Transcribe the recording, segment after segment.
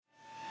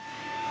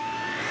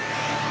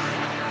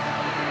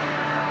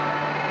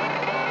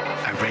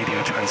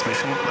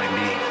transmission by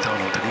me,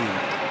 Donald Deneen.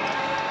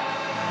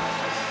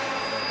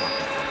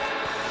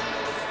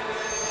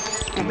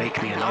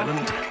 Make Me an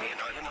Island.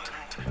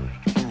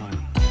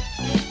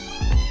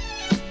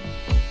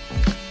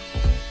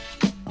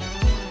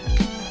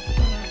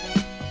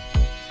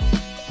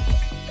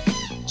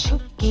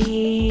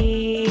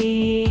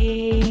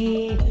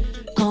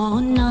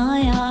 कौन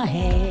आया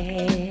है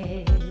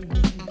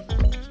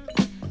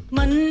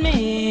मन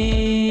में,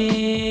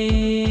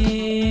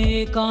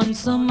 कौन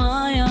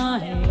समाया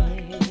है,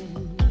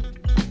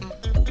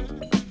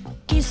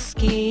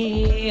 किसके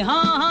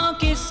हाँ हाँ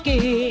किसके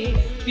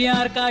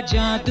प्यार का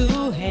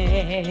जादू है,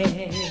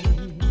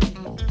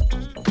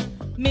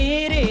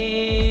 मेरे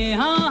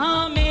हाँ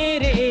हाँ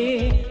मेरे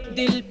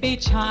दिल पे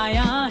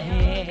छाया है,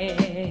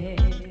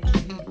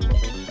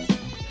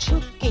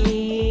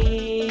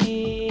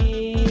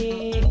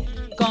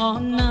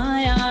 कौन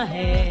आया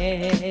है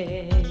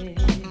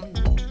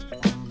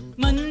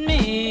मन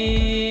में,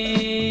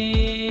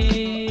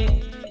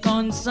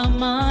 कौन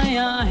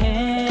समाया है,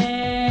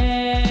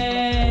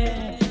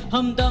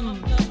 हमदम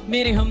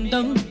मेरे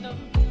हमदम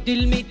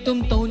दिल में तुम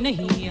तो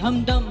नहीं,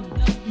 हमदम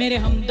मेरे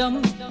हमदम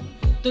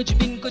तुझ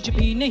बिन कुछ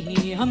भी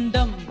नहीं,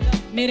 हमदम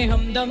मेरे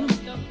हमदम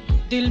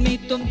दिल में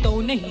तुम तो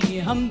नहीं,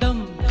 हमदम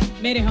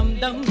मेरे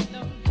हमदम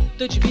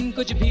तुझ बिन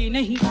कुछ भी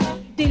नहीं,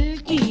 दिल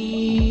की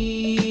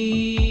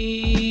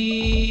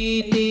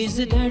तेज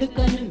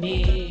धड़कन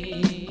में,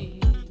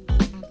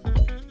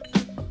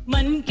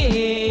 मन के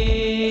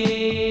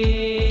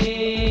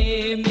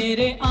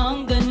मेरे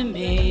आंगन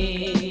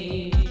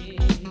में,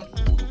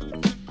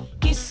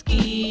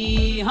 किसकी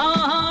हाँ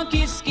हाँ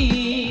किसकी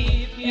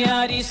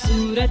प्यारी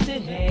सूरत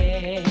है,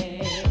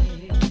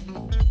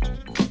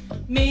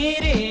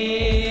 मेरे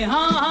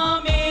हाँ हाँ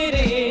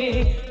मेरे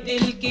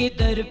दिल के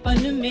दर्पण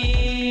में,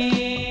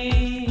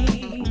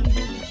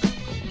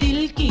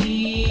 दिल की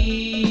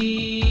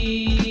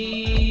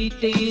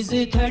तेज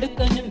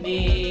धड़कन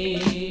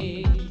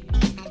में,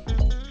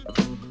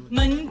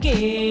 मन के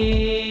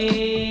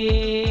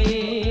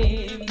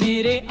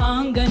मेरे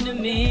आंगन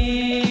में,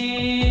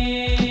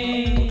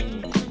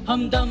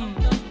 हमदम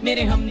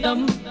मेरे हमदम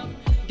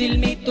दिल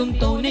में तुम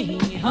तो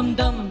नहीं,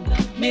 हमदम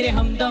मेरे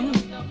हमदम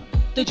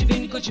तुझ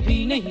बिन कुछ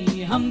भी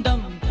नहीं, हमदम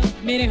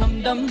मेरे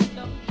हमदम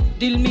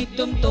दिल में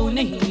तुम तो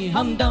नहीं,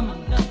 हमदम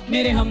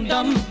मेरे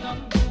हमदम।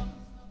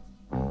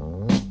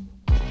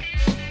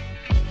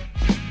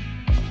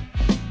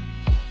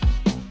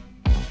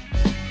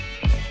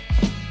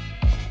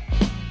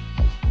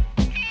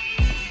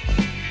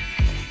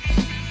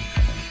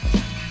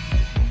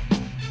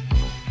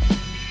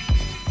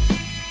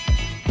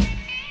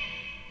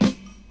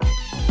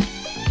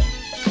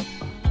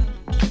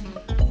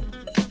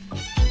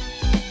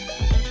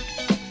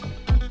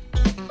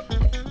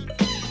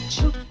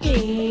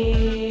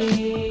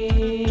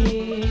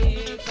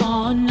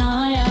 कौन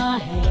आया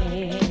है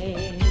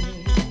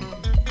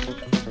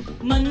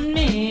मन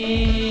में,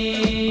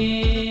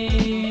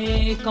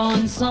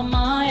 कौन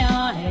समाया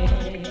है,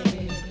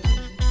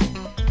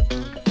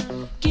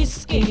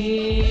 किसके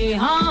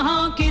हाँ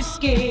हाँ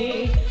किसके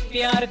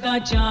प्यार का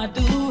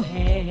जादू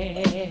है,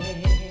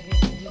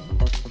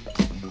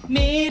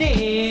 मेरे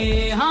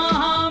हाँ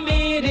हाँ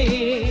मेरे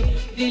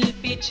दिल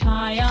पे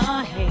छाया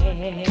है,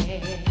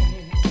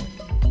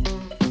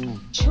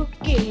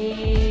 छुपके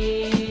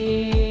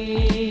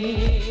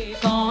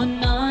कौन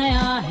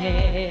आया है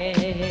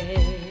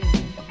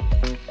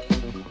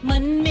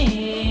मन में,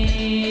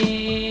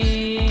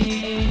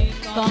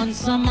 कौन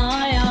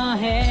समाया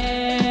है,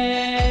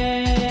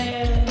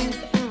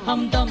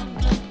 हमदम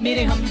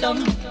मेरे हमदम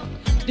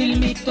दिल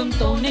में तुम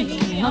तो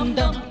नहीं,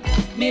 हमदम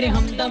मेरे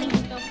हमदम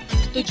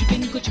तुझ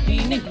बिन कुछ भी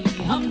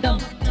नहीं, हमदम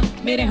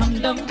मेरे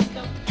हमदम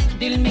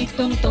दिल में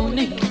तुम तो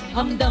नहीं,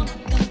 हमदम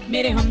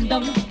मेरे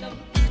हमदम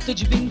तुझ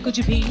बिन कुछ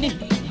भी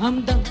नहीं,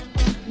 हमदम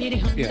मेरे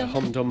हमदम। Yeah,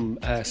 Humdum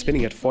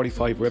spinning at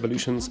 45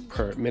 revolutions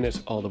per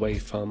minute all the way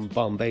from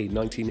Bombay,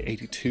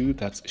 1982.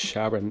 That's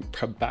Sharon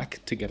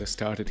Prabak to get us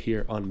started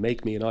here on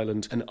Make Me an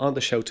Island. And on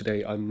the show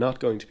today, I'm not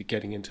going to be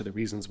getting into the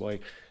reasons why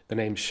the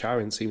name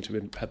Sharon seemed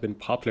to have been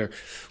popular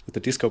with the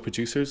disco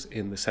producers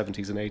in the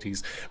 70s and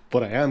 80s,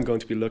 but I am going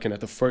to be looking at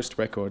the first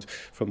record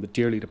from the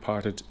dearly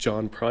departed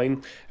John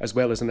Prine, as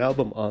well as an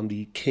album on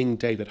the King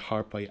David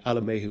harp by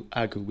Alamehu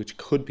Agu, which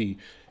could be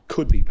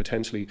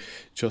potentially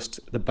just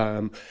the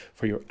balm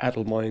for your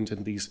addled mind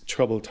in these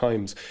troubled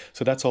times.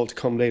 So that's all to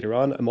come later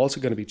on. I'm also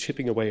going to be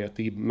chipping away at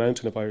the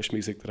mountain of Irish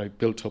music that I've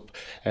built up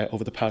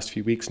over the past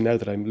few weeks, now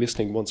that I'm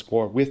listening once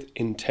more with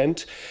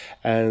intent.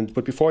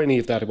 But before any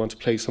of that, I want to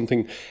play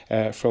something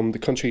from the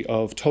country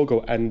of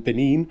Togo and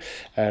Benin,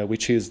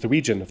 which is the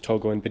region of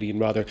Togo and Benin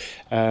rather,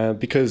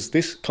 because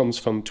this comes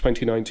from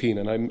 2019,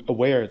 and I'm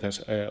aware that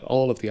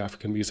all of the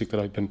African music that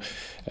I've been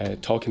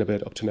talking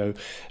about up to now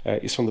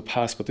is from the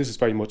past, but this is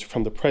very much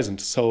from the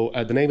present. So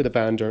the name of the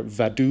band are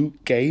Vadu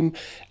Game,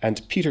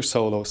 and Peter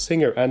Solo,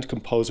 singer and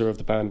composer of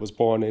the band, was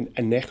born in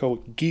Eneko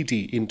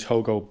Gidi in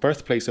Togo,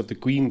 birthplace of the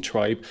Green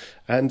tribe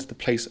and the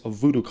place of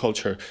voodoo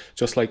culture,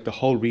 just like the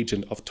whole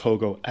region of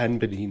Togo and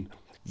Benin.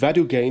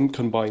 Vado Game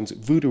combines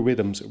voodoo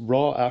rhythms,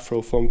 raw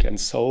Afro-funk and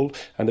soul,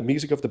 and the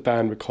music of the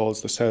band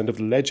recalls the sound of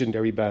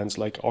legendary bands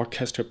like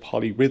Orchestra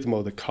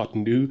Polyrhythmo the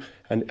Cotonou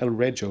and El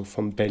Reggio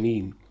from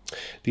Benin.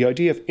 The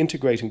idea of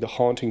integrating the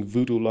haunting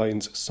voodoo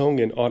lines sung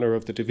in honour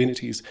of the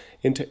divinities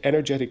into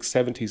energetic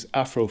 70s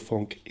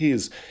Afro-funk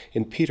is,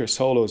 in Peter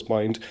Solo's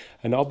mind,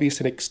 an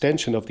obvious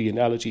extension of the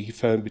analogy he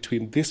found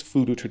between this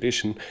voodoo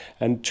tradition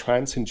and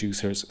trance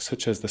inducers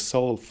such as the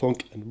soul,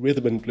 funk and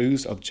rhythm and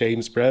blues of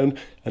James Brown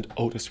and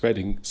Otis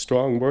Redding.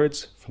 Strong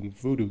words from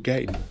Voodoo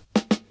Game.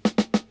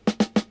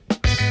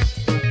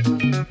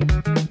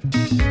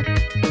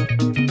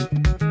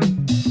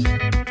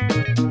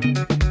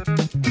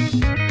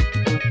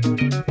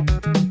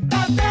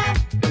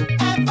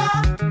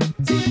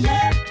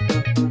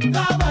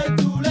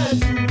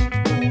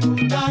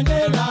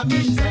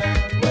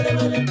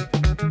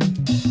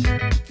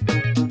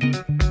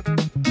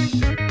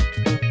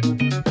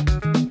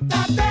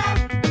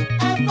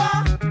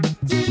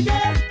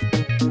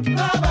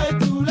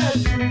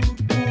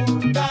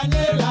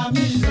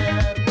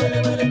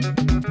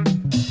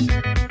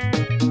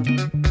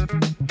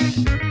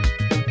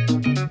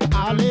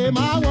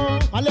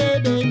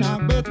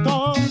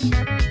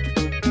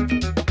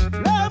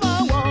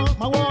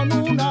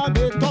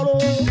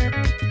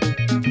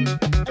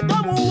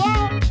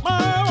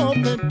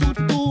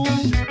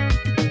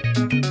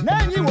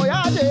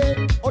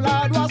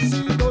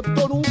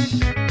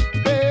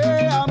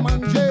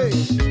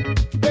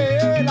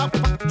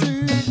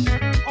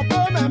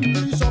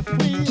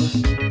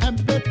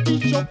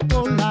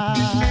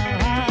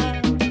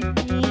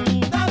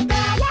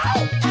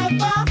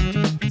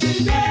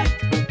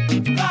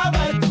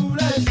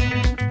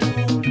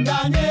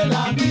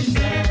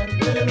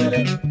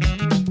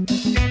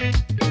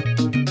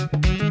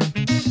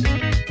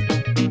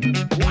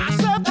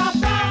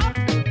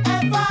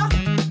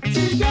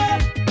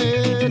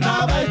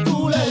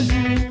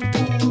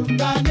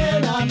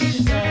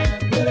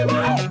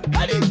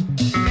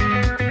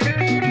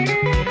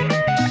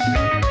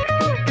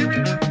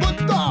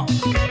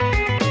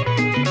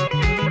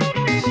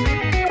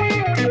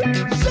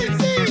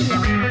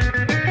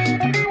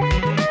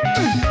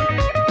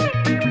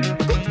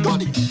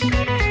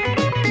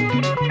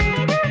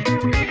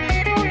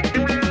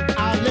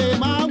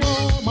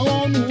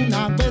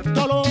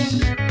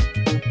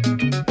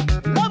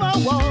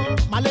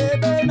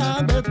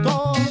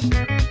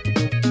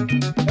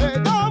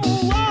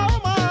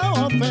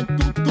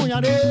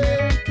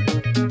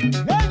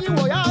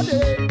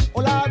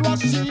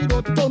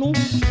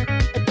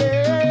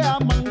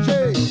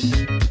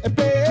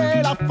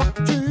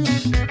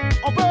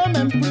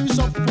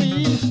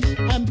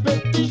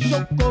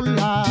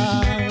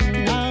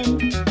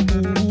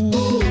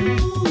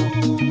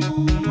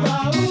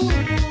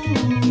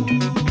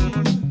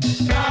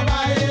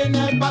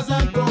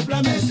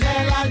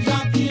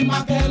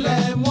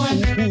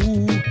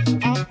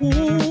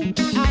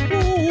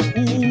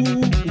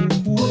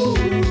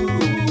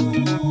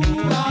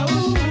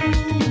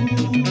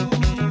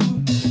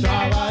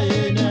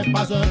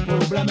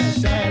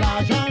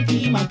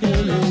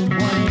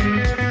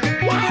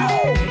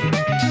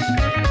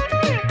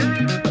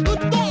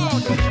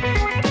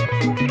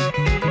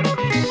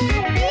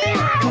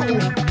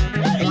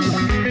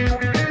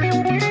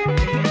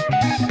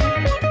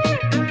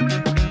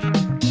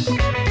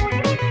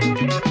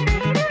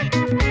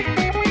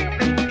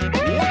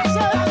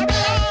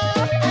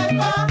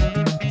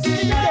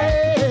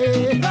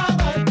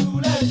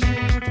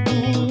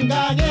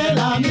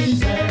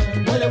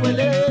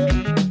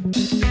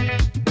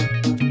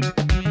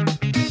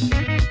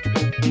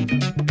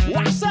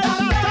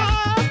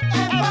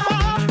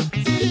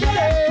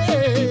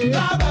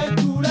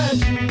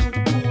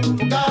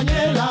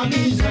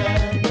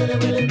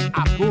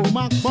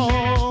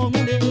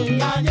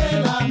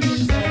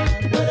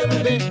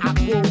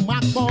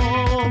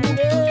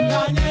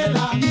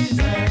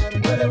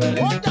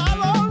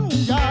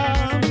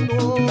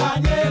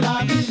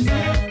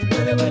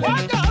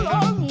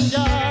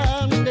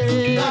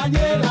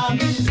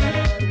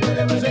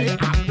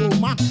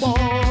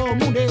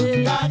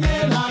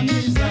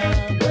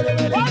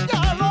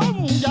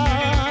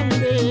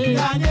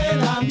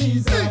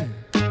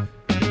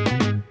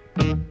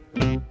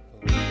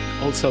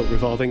 Also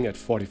revolving at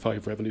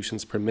 45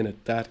 revolutions per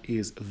minute, that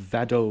is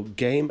Vado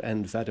Game,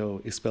 and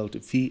Vado is spelled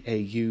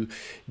V-A-U-D-O-U,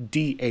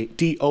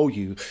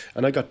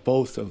 and I got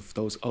both of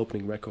those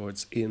opening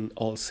records in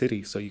All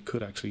City, so you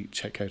could actually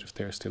check out if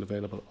they're still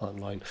available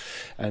online.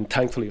 And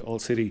thankfully All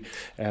City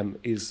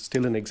is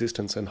still in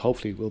existence and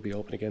hopefully will be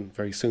open again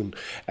very soon.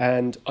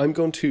 And I'm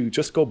going to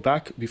just go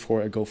back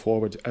before I go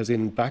forward, as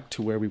in back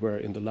to where we were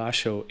in the last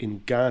show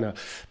in Ghana,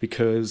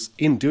 because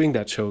in doing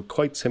that show,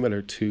 quite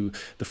similar to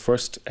the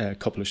first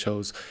couple of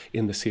shows,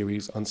 in the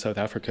series on South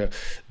Africa,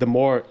 the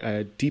more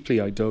deeply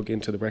I dug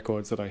into the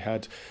records that I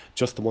had,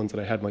 just the ones that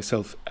I had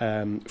myself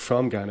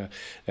from Ghana,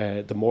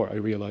 the more I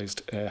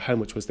realised how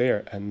much was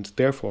there. And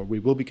therefore, we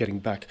will be getting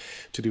back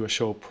to do a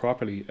show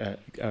properly,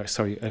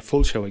 a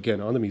full show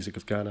again on the music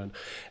of Ghana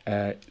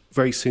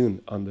very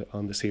soon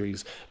on the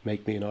series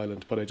Make Me an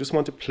Island. But I just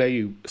want to play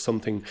you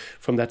something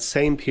from that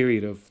same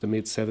period of the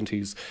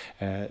mid-70s,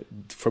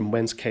 from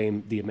whence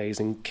came the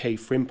amazing K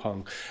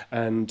Frimpong.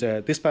 And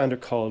this band are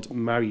called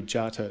Mari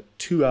Jata,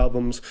 2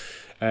 albums.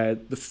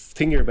 The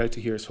thing you're about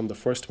to hear is from the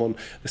first one.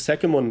 The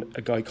second one,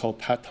 a guy called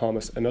Pat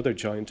Thomas, another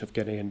giant of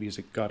Ghanaian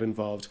music, got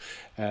involved,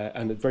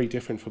 and very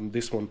different from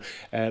this one,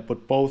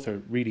 but both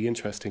are really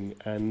interesting.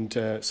 And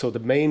so the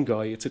main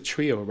guy, it's a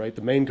trio, right?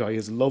 The main guy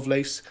is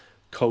Lovelace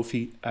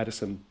Kofi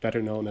Addison,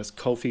 better known as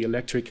Kofi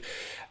Electric,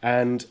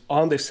 and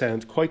on this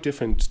sound quite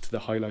different to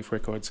the High Life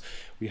records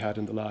we had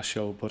in the last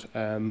show, but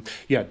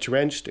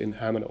drenched in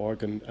Hammond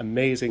organ,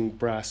 amazing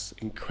brass,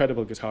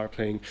 incredible guitar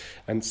playing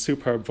and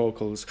superb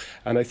vocals.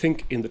 And I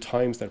think in the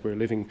times that we're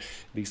living,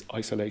 these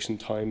isolation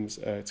times,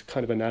 it's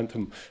kind of an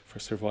anthem for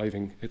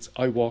surviving. It's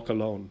I Walk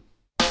Alone.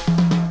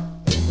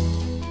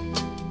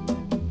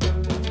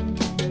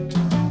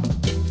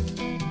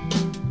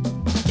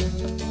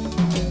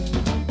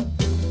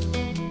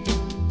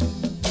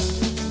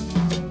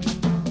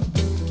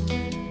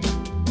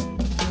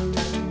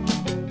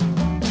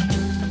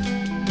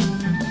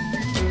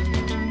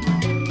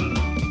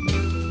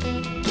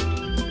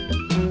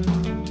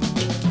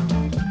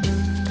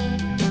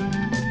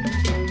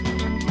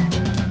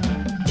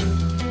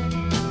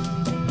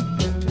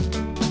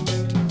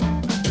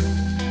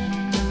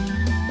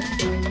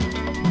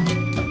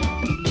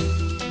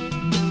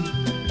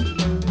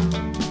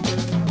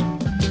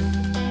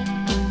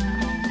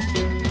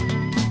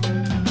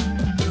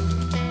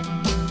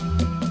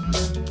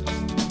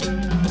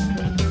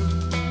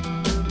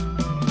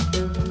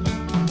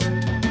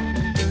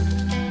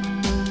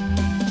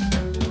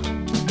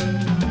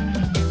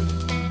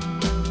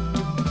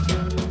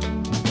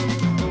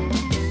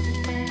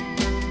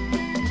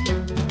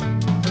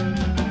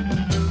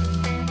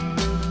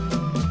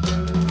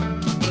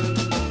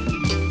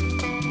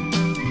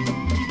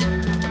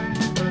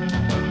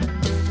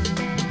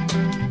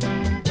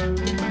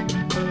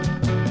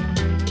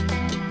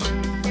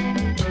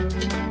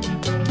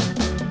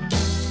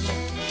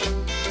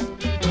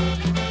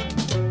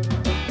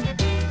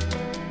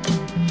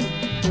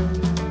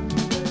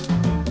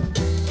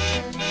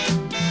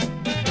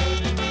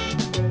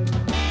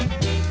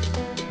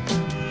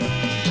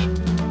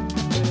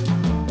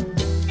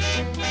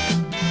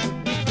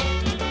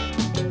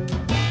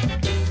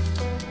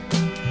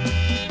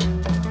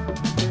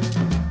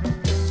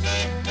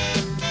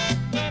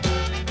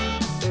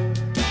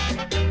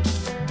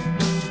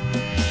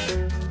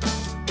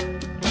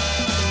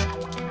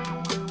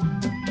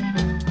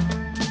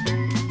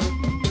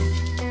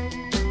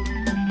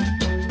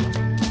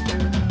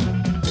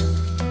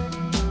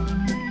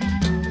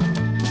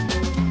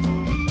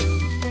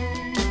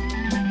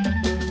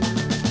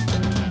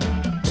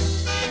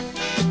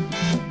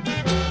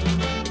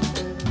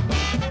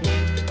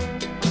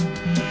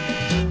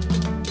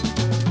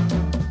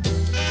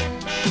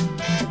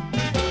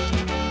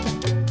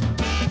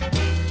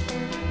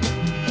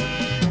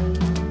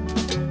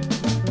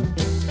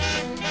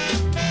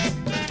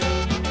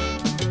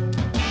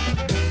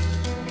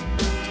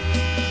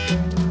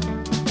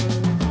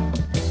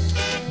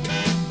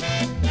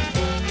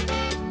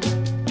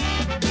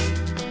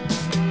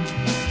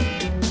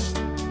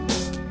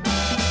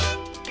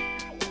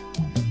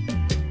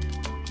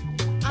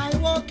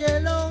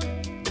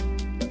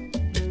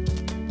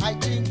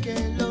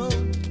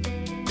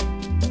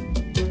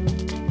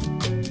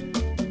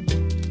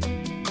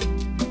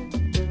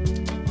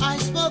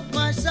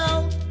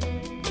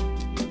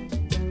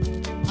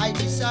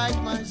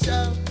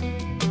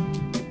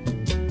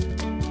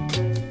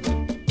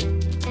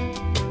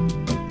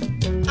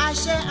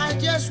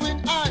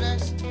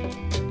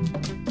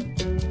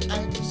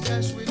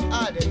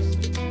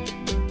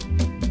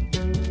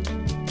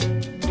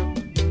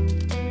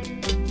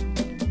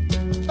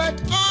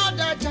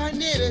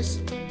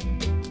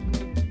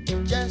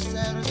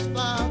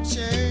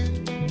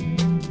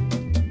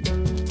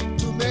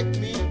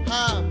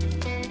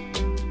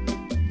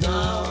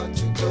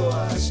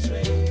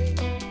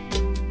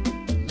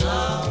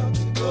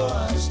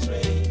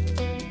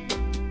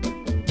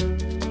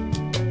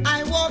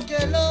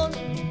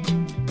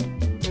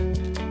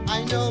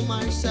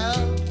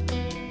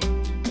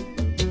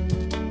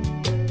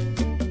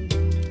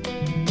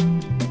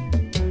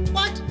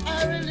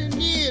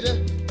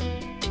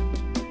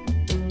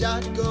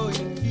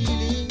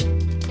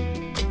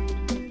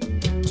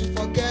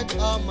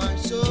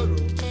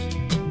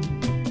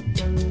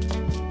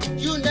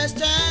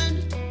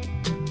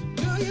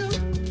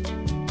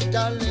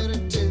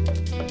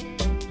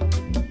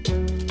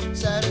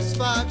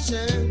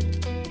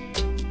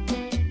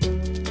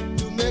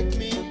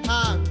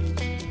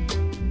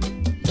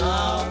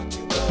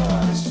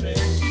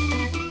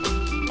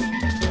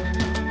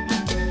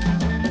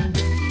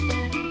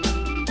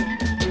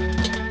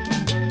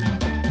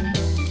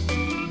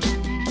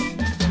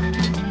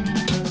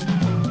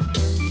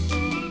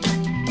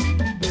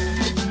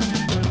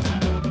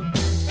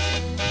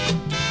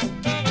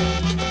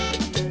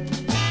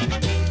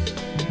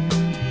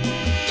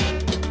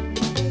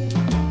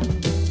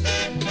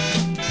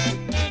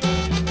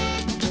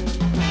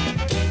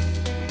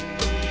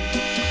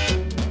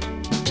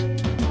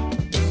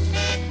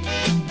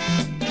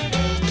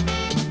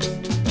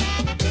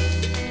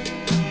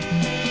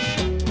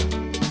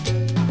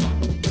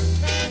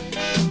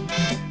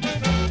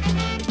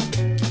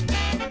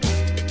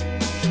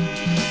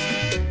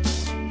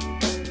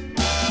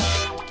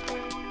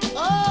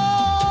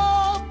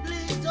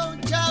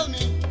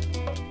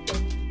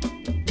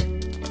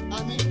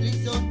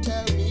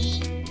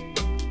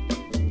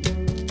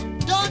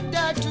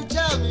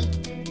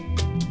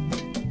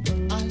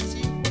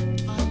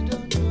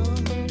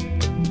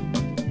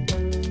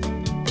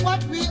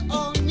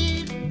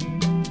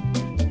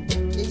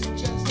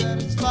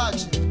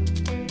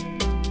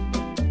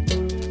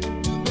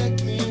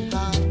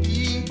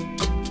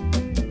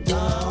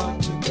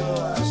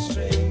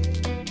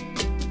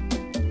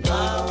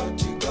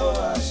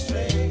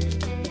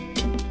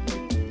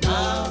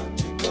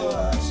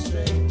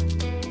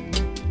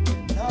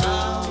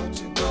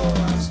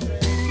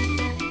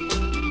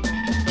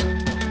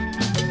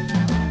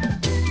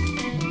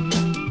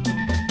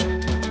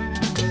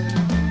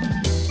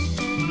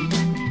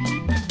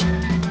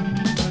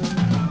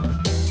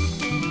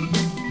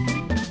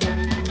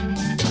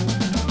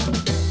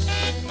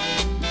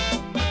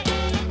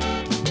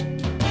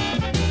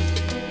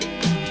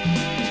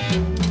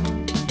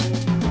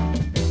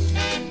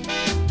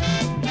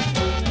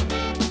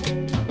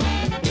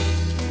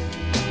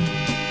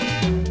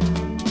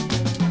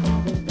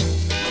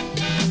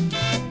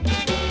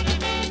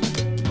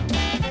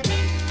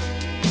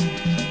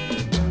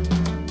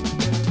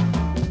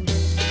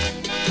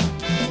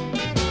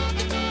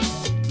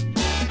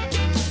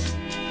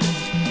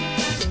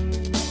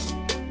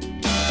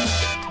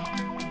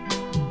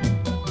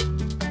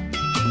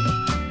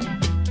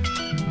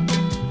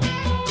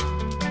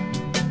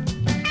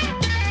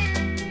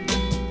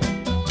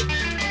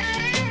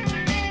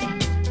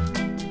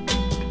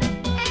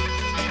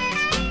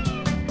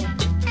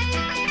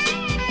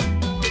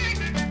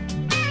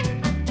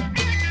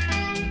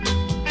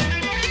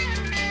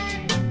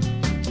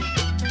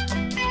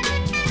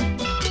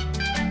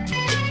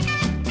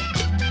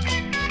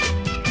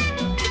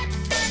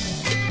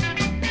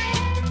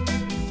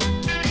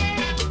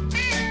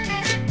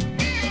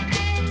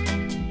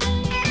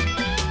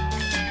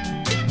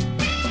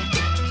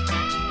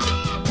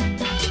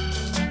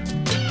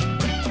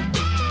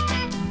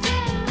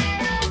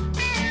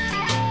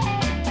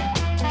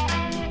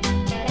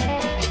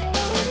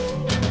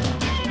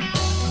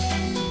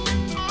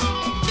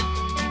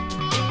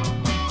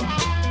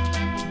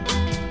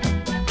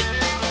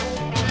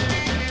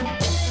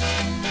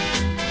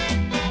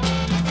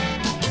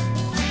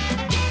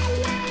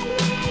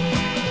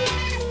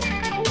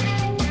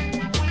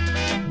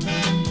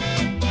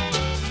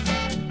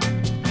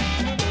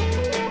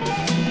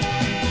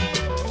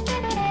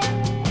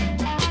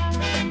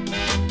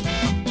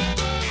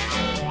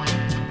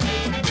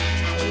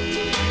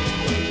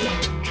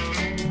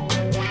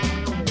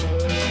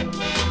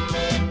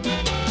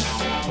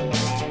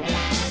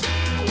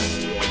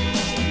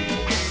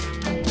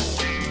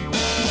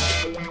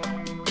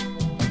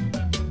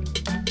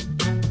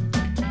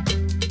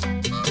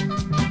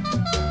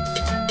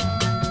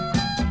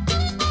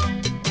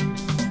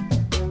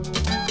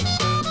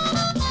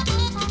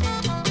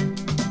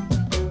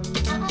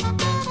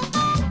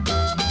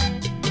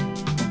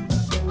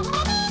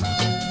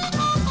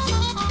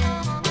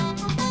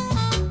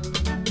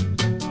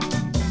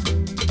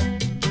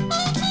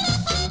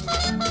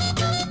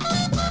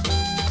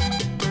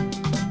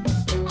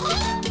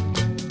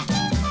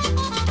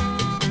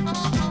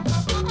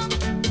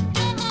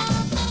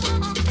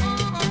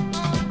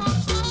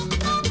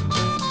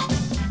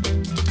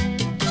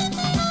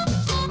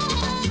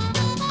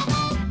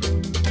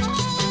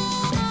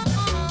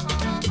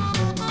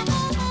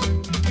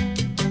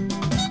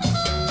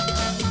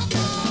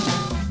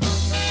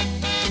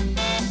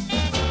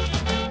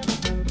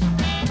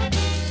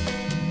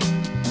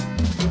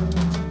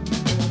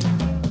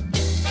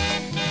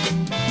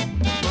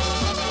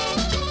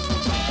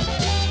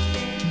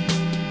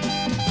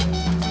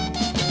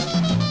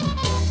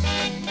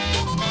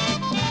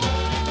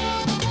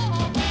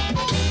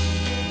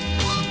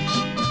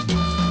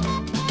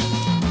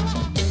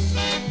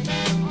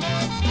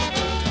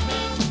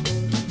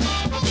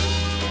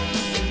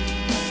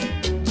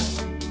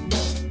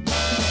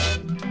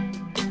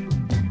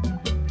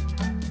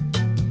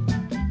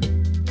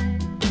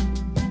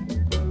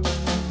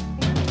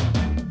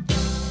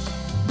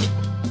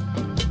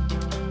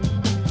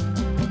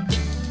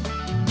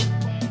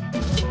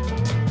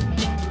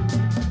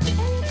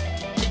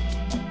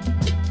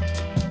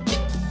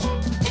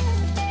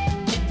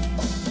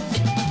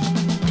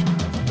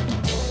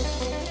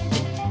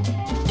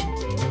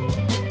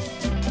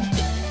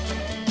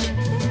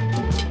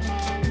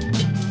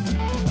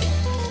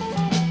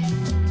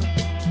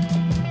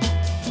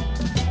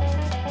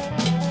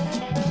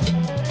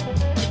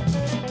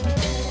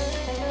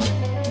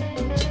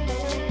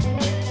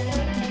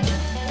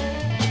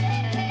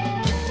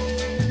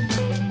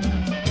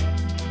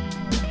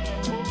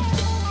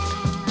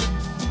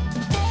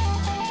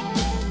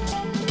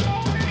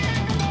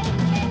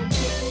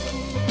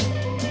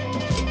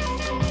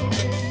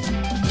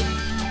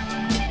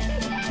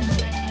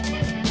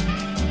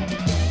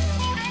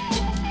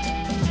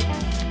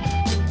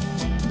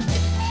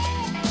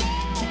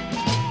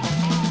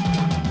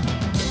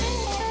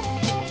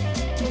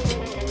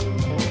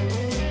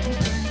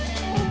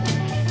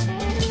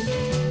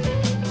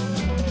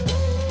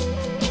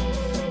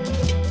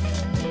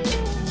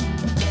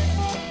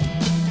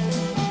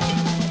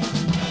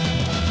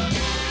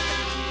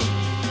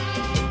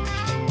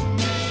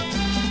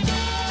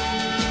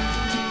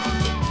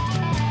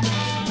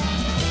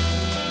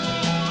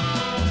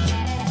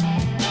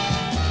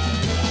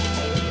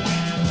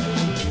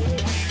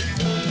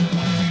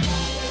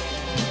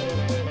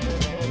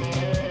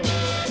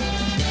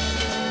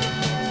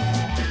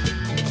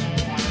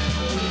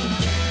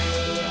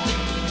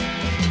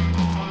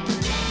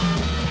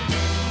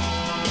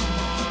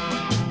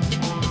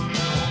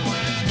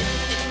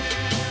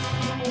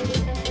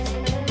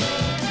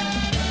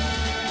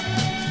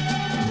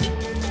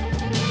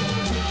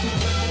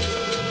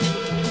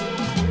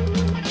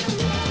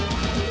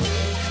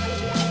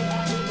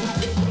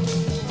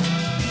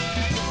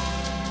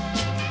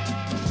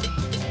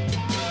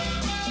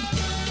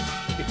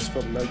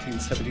 from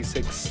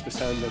 1976, the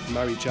sound of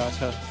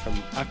Marijata from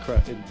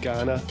Accra in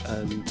Ghana.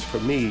 And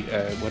for me,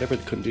 whatever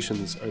the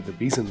conditions or the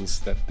reasons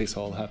that this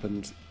all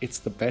happened, it's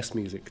the best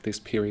music this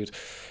period.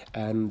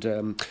 And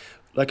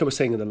like I was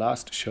saying in the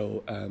last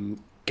show,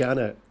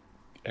 Ghana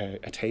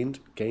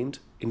gained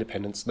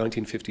independence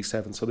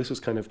 1957, so this was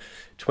kind of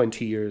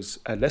 20 years,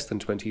 less than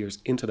 20 years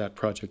into that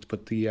project.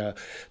 But the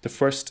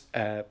first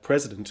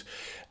president,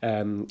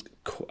 I'll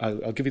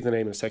give you the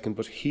name in a second,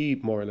 but he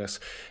more or less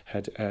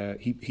had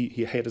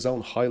he had his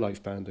own high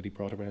life band that he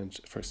brought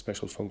around for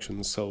special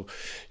functions. So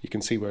you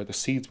can see where the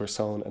seeds were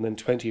sown, and then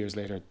 20 years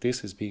later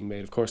this is being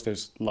made. Of course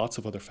there's lots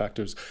of other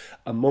factors,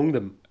 among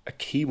them a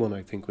key one,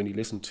 I think, when you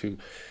listen to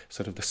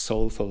sort of the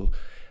soulful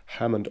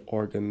Hammond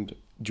organ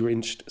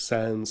drenched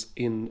sounds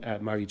in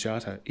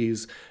Marijata,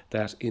 is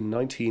that in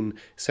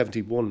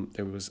 1971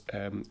 there was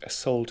a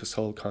Soul to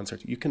Soul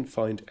concert. You can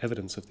find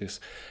evidence of this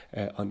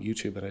on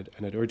YouTube,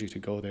 and I'd urge you to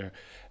go there.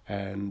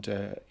 And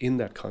in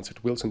that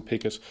concert, Wilson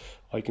Pickett,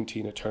 Ike and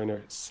Tina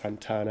Turner,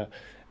 Santana,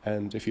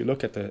 and if you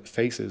look at the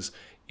faces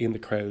in the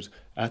crowd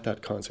at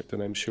that concert,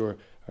 then I'm sure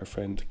our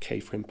friend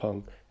Kay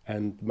Frimpong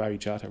and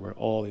Marijata were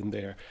all in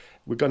there.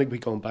 We're going to be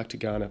going back to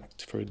Ghana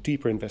for a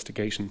deeper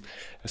investigation,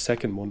 a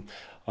second one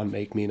on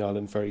Make Me an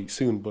Island very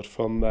soon. But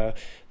from the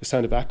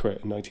sound of Accra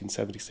in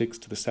 1976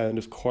 to the sound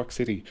of Cork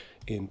City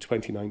in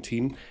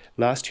 2019,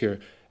 last year,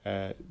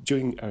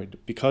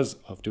 because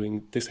of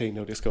doing This Ain't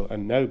No Disco,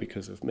 and now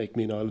because of Make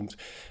Me an Island,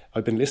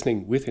 I've been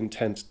listening with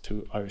intent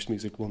to Irish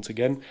music once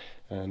again,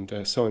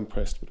 and so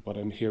impressed with what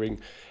I'm hearing.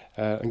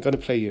 I'm going to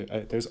play you,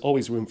 there's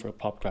always room for a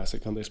pop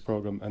classic on this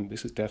programme, and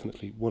this is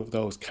definitely one of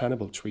those,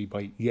 Cannibal Tree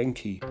by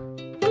Yankee.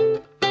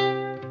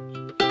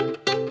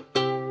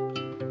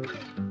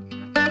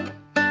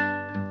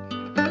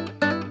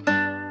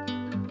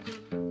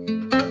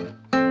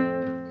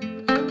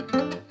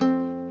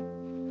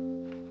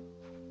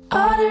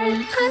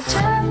 Ordering a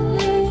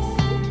jelly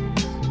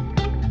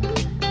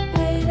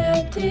made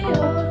at the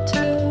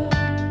altar.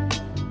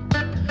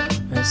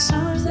 There's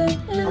something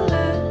in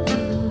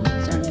learning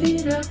to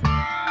beat up.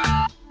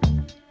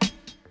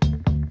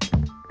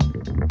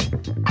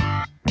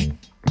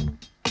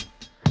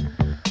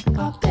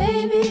 My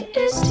baby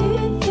is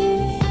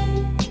teething,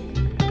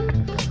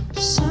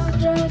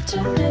 sun-dried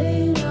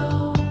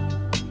tomato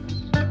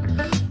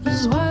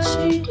is what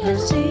she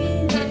is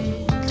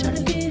eating. Turn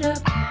the heat up.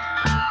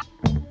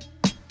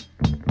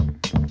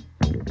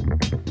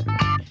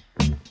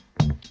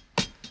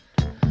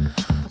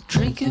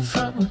 Drinking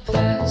from a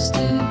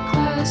plastic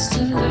glass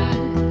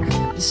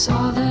tonight. It's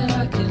all that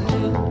I can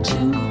do to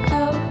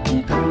help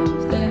me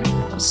prove that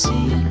I'm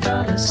seeing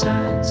dollar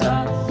signs.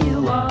 Are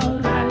you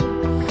alright?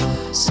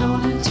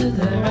 Sewn into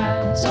their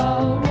eyes,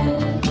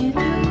 already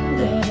knew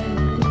that.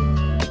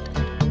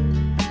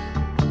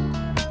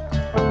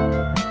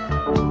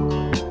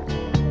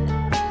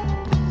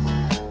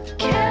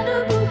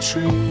 Cannibal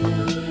tree,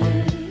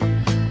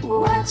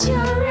 what's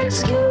your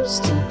excuse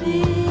to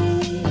be?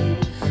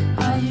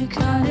 Are you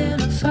caught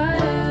in a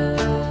fire,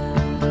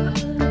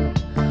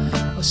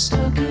 or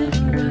stuck in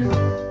a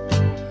rut,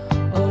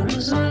 or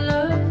is our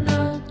love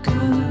not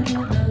good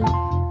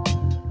enough?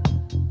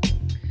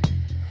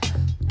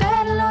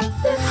 Battle of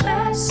the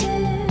classes,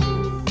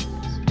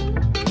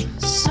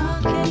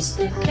 sun against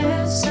the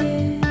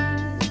gases,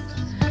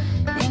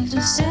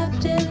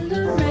 intercepting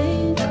the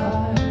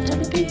radar, turn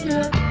the beat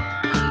up.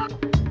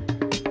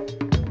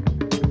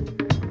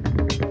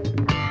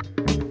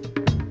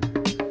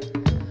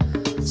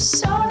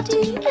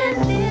 Salty and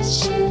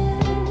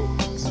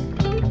vicious,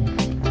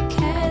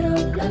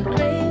 cattle are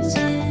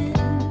grazing.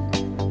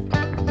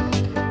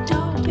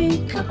 Don't be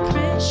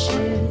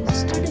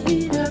capricious, turn the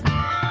heat up.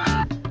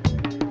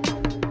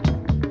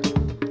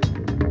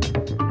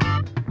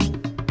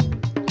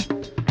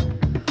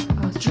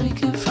 I'm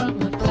drinking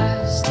from a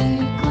plastic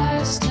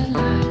glass.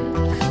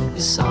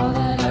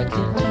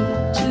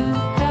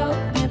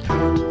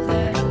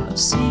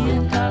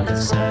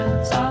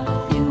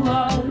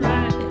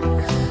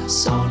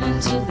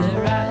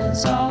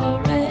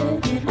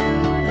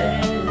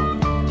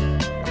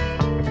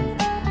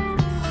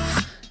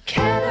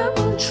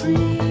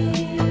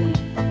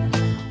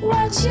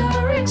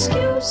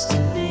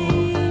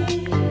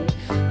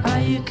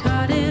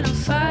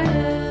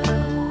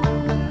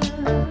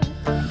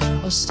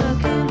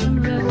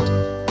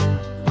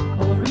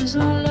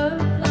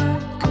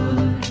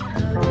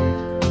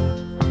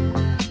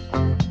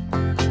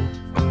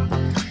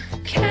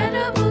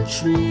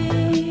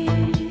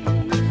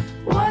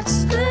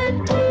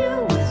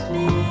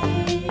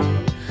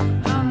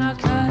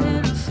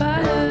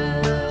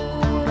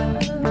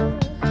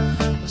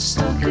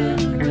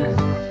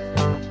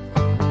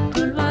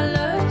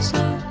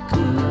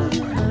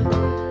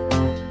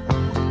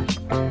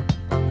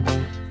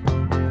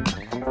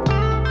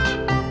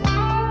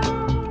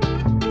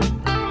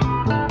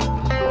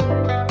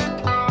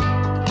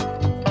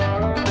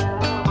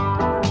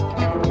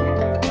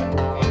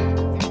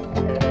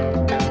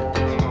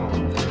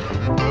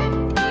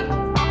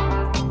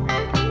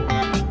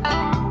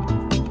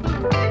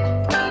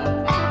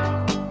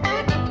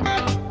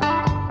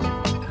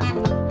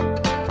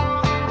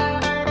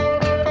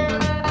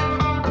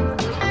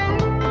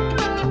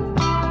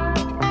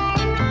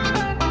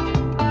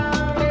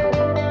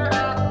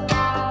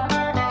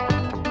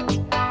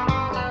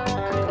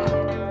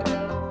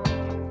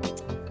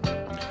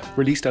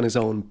 Released on his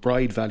own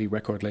Bride Valley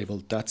record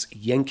label, that's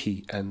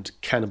Yankee and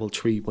Cannibal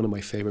Tree, one of my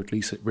favourite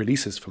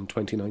releases from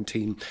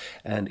 2019.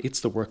 And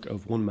it's the work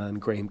of one man,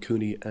 Graham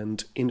Cooney.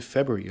 And in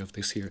February of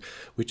this year,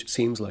 which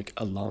seems like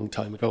a long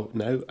time ago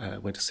now, I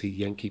went to see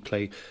Yankee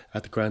play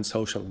at the Grand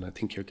Social, and I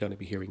think you're going to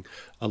be hearing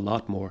a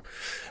lot more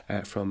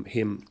from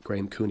him,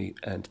 Graham Cooney,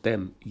 and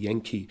them,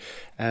 Yankee.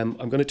 I'm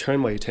going to turn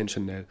my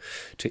attention now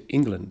to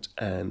England.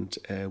 And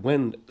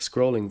when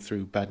scrolling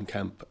through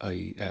Bandcamp,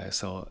 I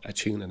saw a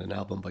tune and an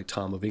album by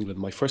Tom of England.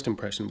 My first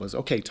impression was,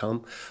 okay,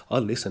 Tom,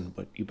 I'll listen,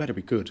 but you better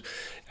be good.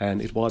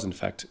 And it was, in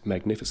fact,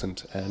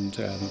 magnificent. And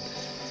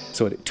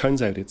so it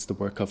turns out it's the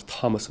work of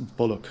Thomas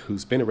Bullock,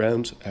 who's been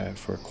around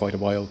for quite a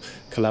while,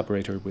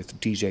 collaborator with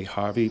DJ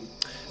Harvey.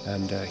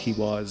 And he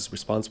was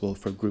responsible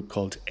for a group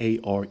called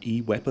ARE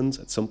Weapons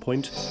at some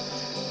point.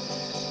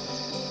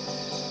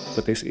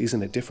 But this is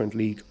in a different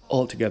league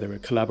altogether, a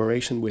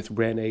collaboration with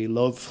Renee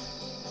Love,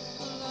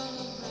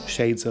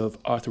 shades of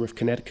Arthur of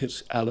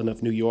Connecticut, Alan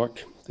of New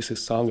York. This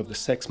is Song of the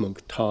Sex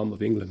Monk, Tom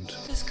of England.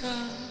 This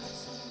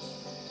cause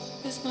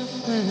is my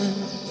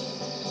friend.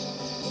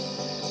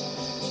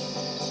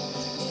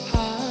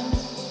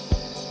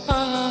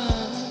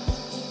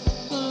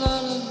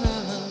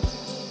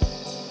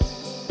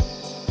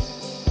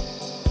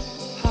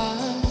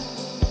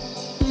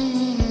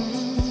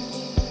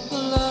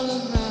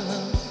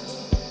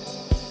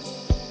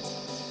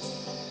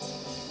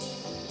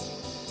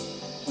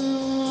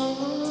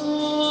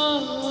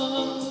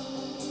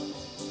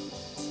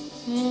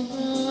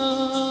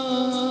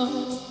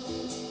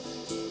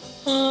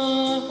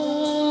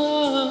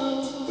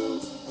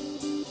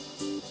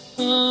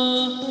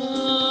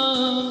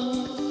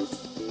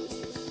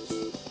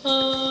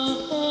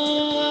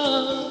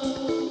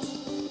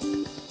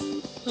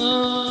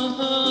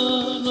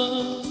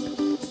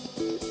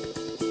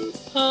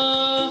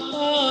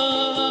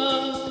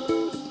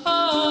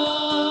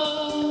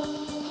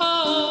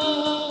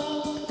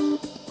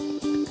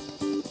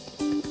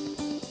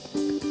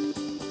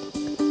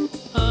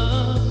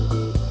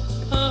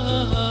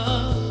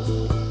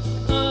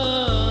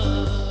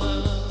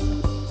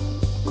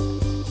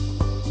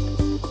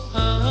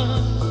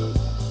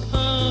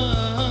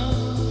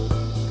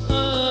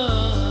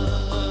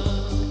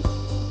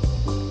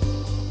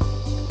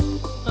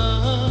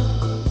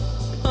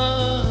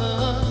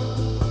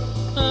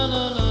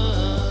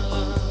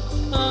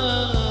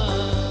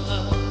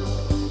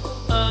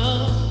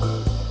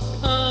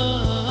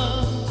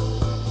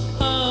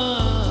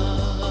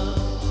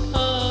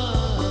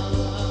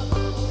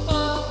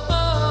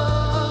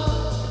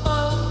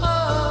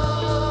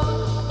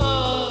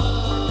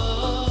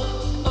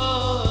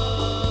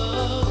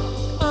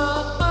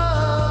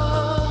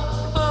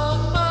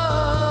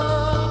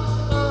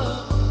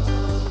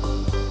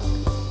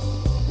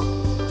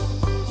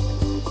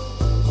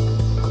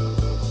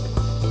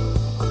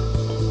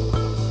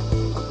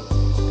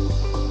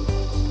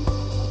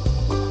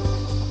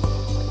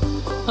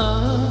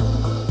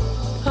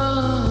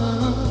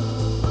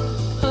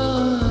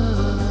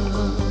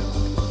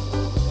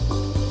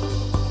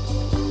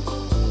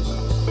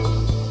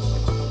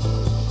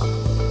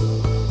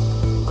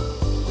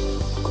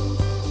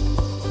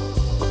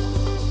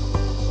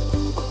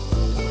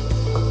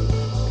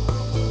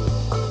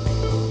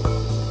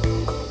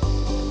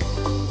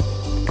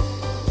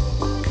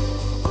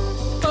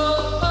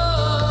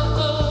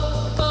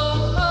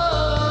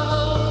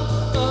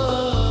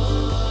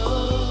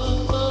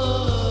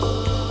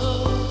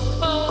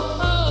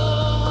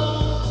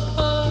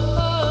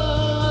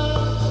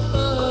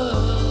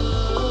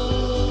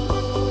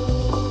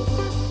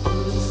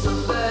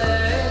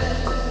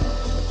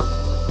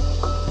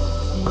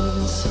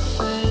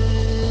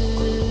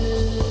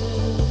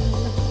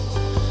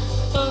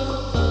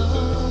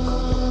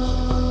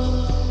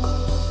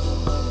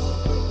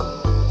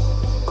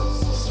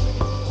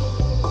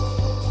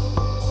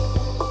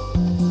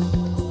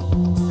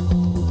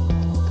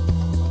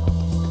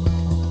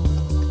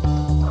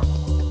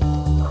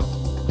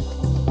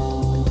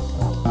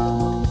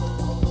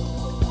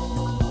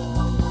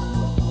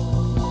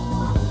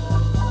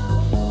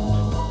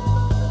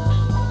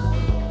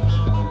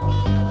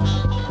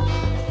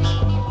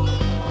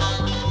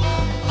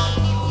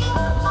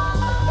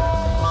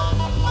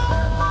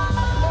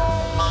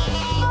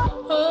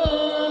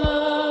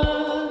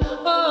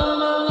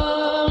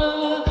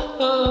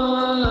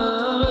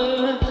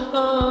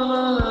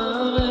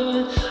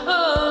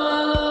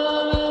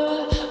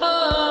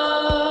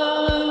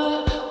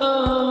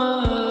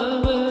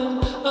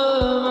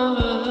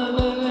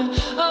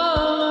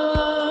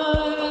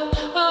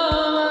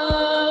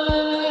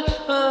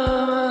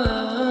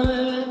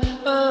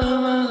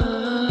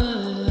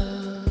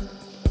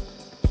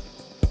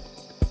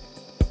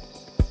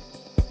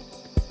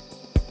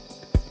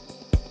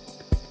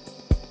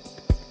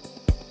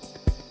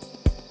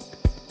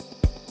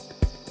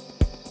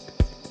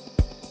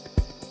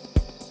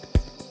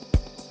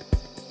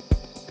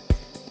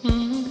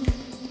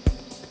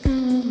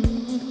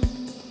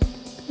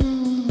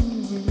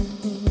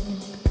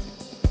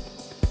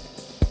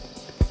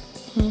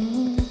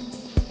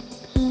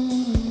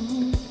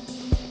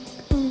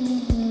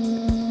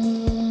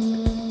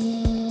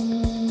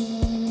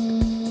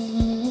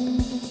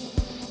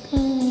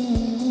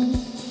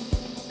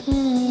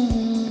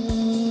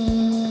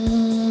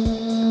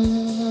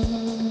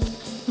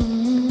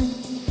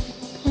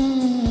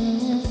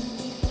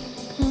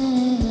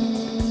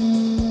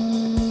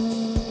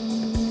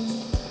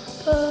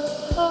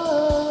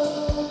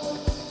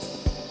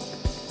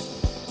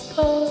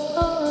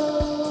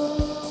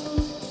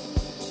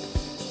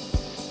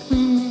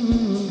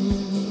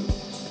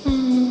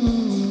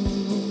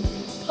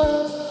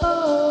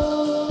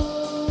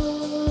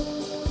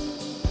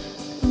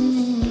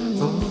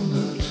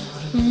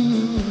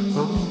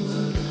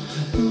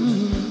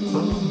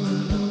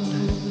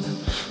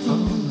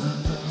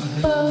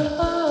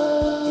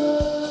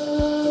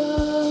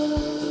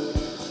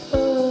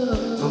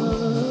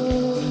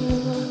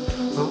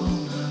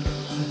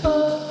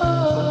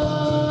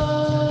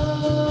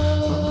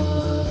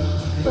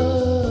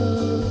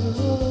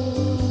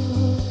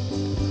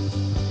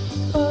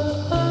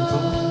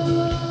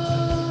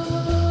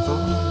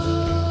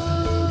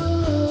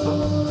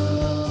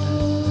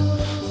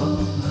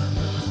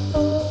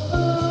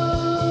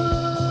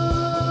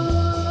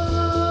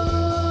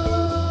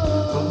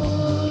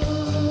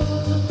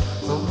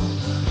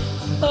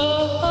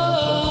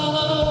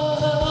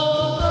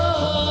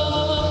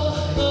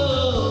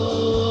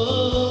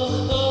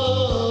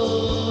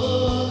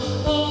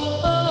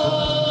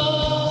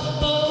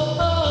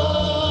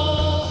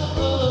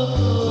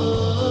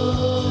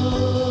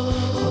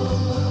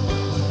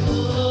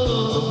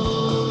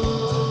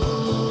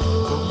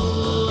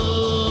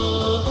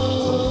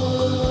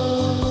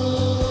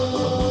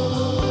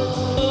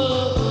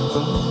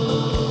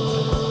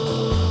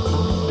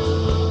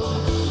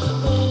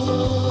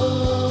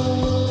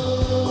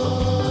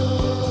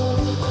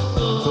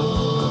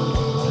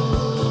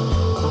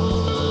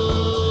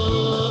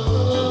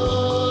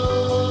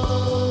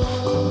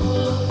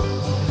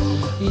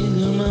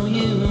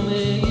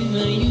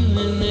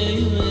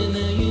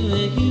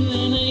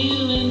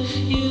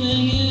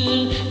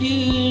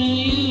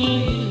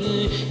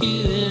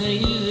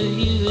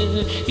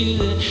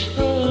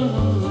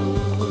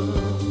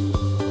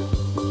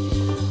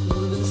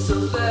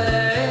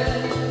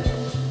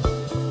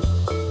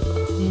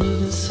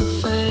 so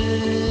fair,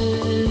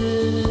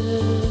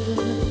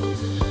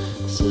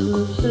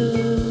 so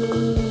fair.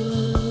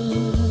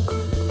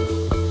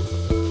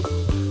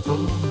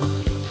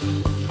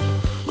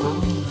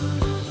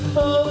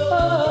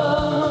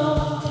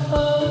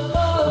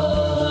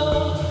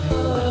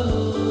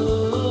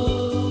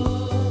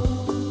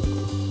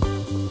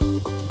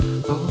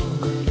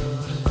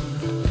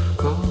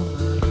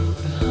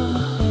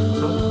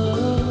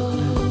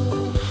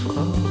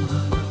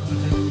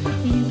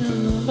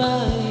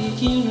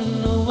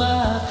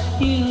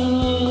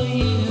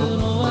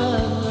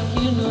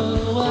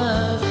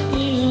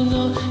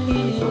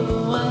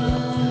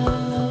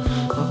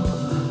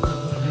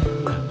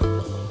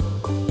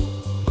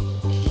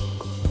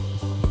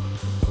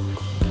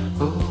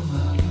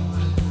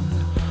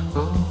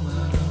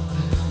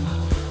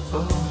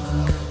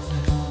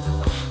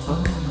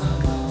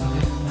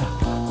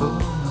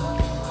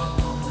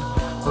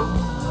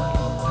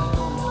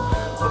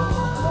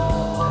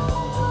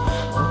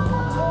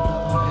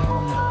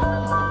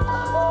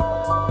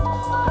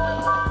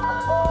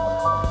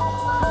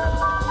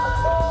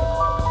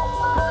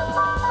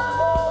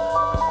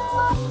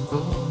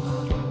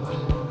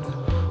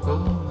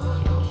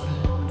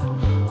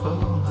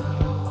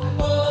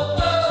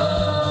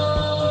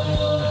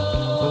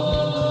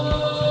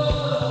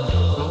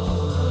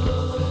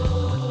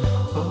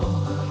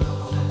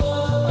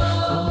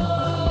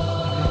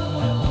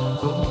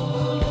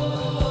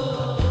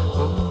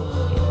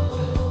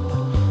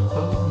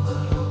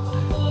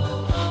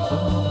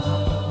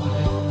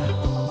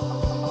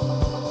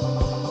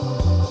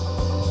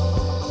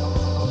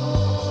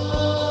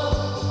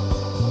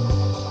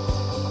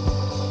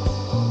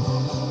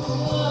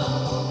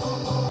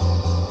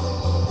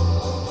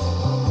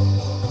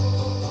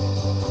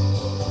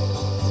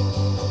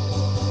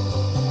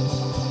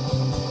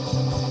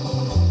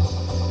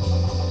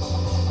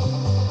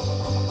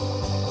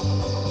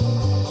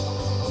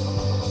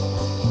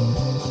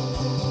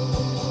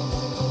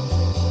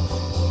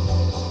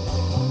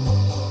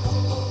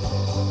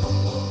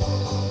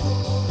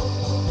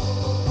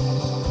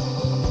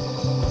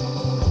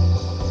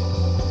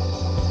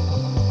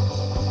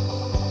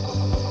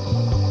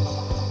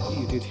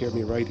 Hear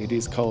me right, it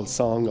is called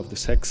Song of the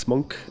Sex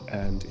Monk,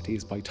 and it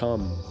is by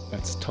Tom.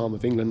 That's Tom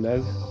of England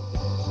now.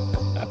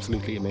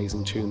 Absolutely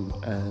amazing tune.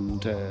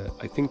 And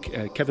I think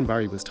Kevin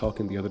Barry was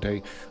talking the other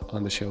day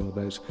on the show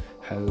about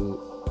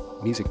how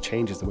music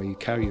changes the way you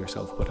carry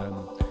yourself. But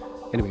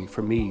anyway,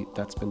 for me,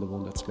 that's been the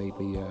one that's made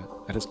me,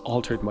 that has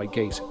altered my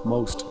gait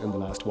most in the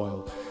last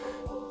while.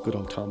 Good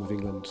old Tom of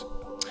England.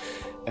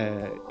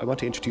 I want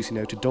to introduce you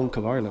now to Dunk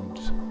of Ireland.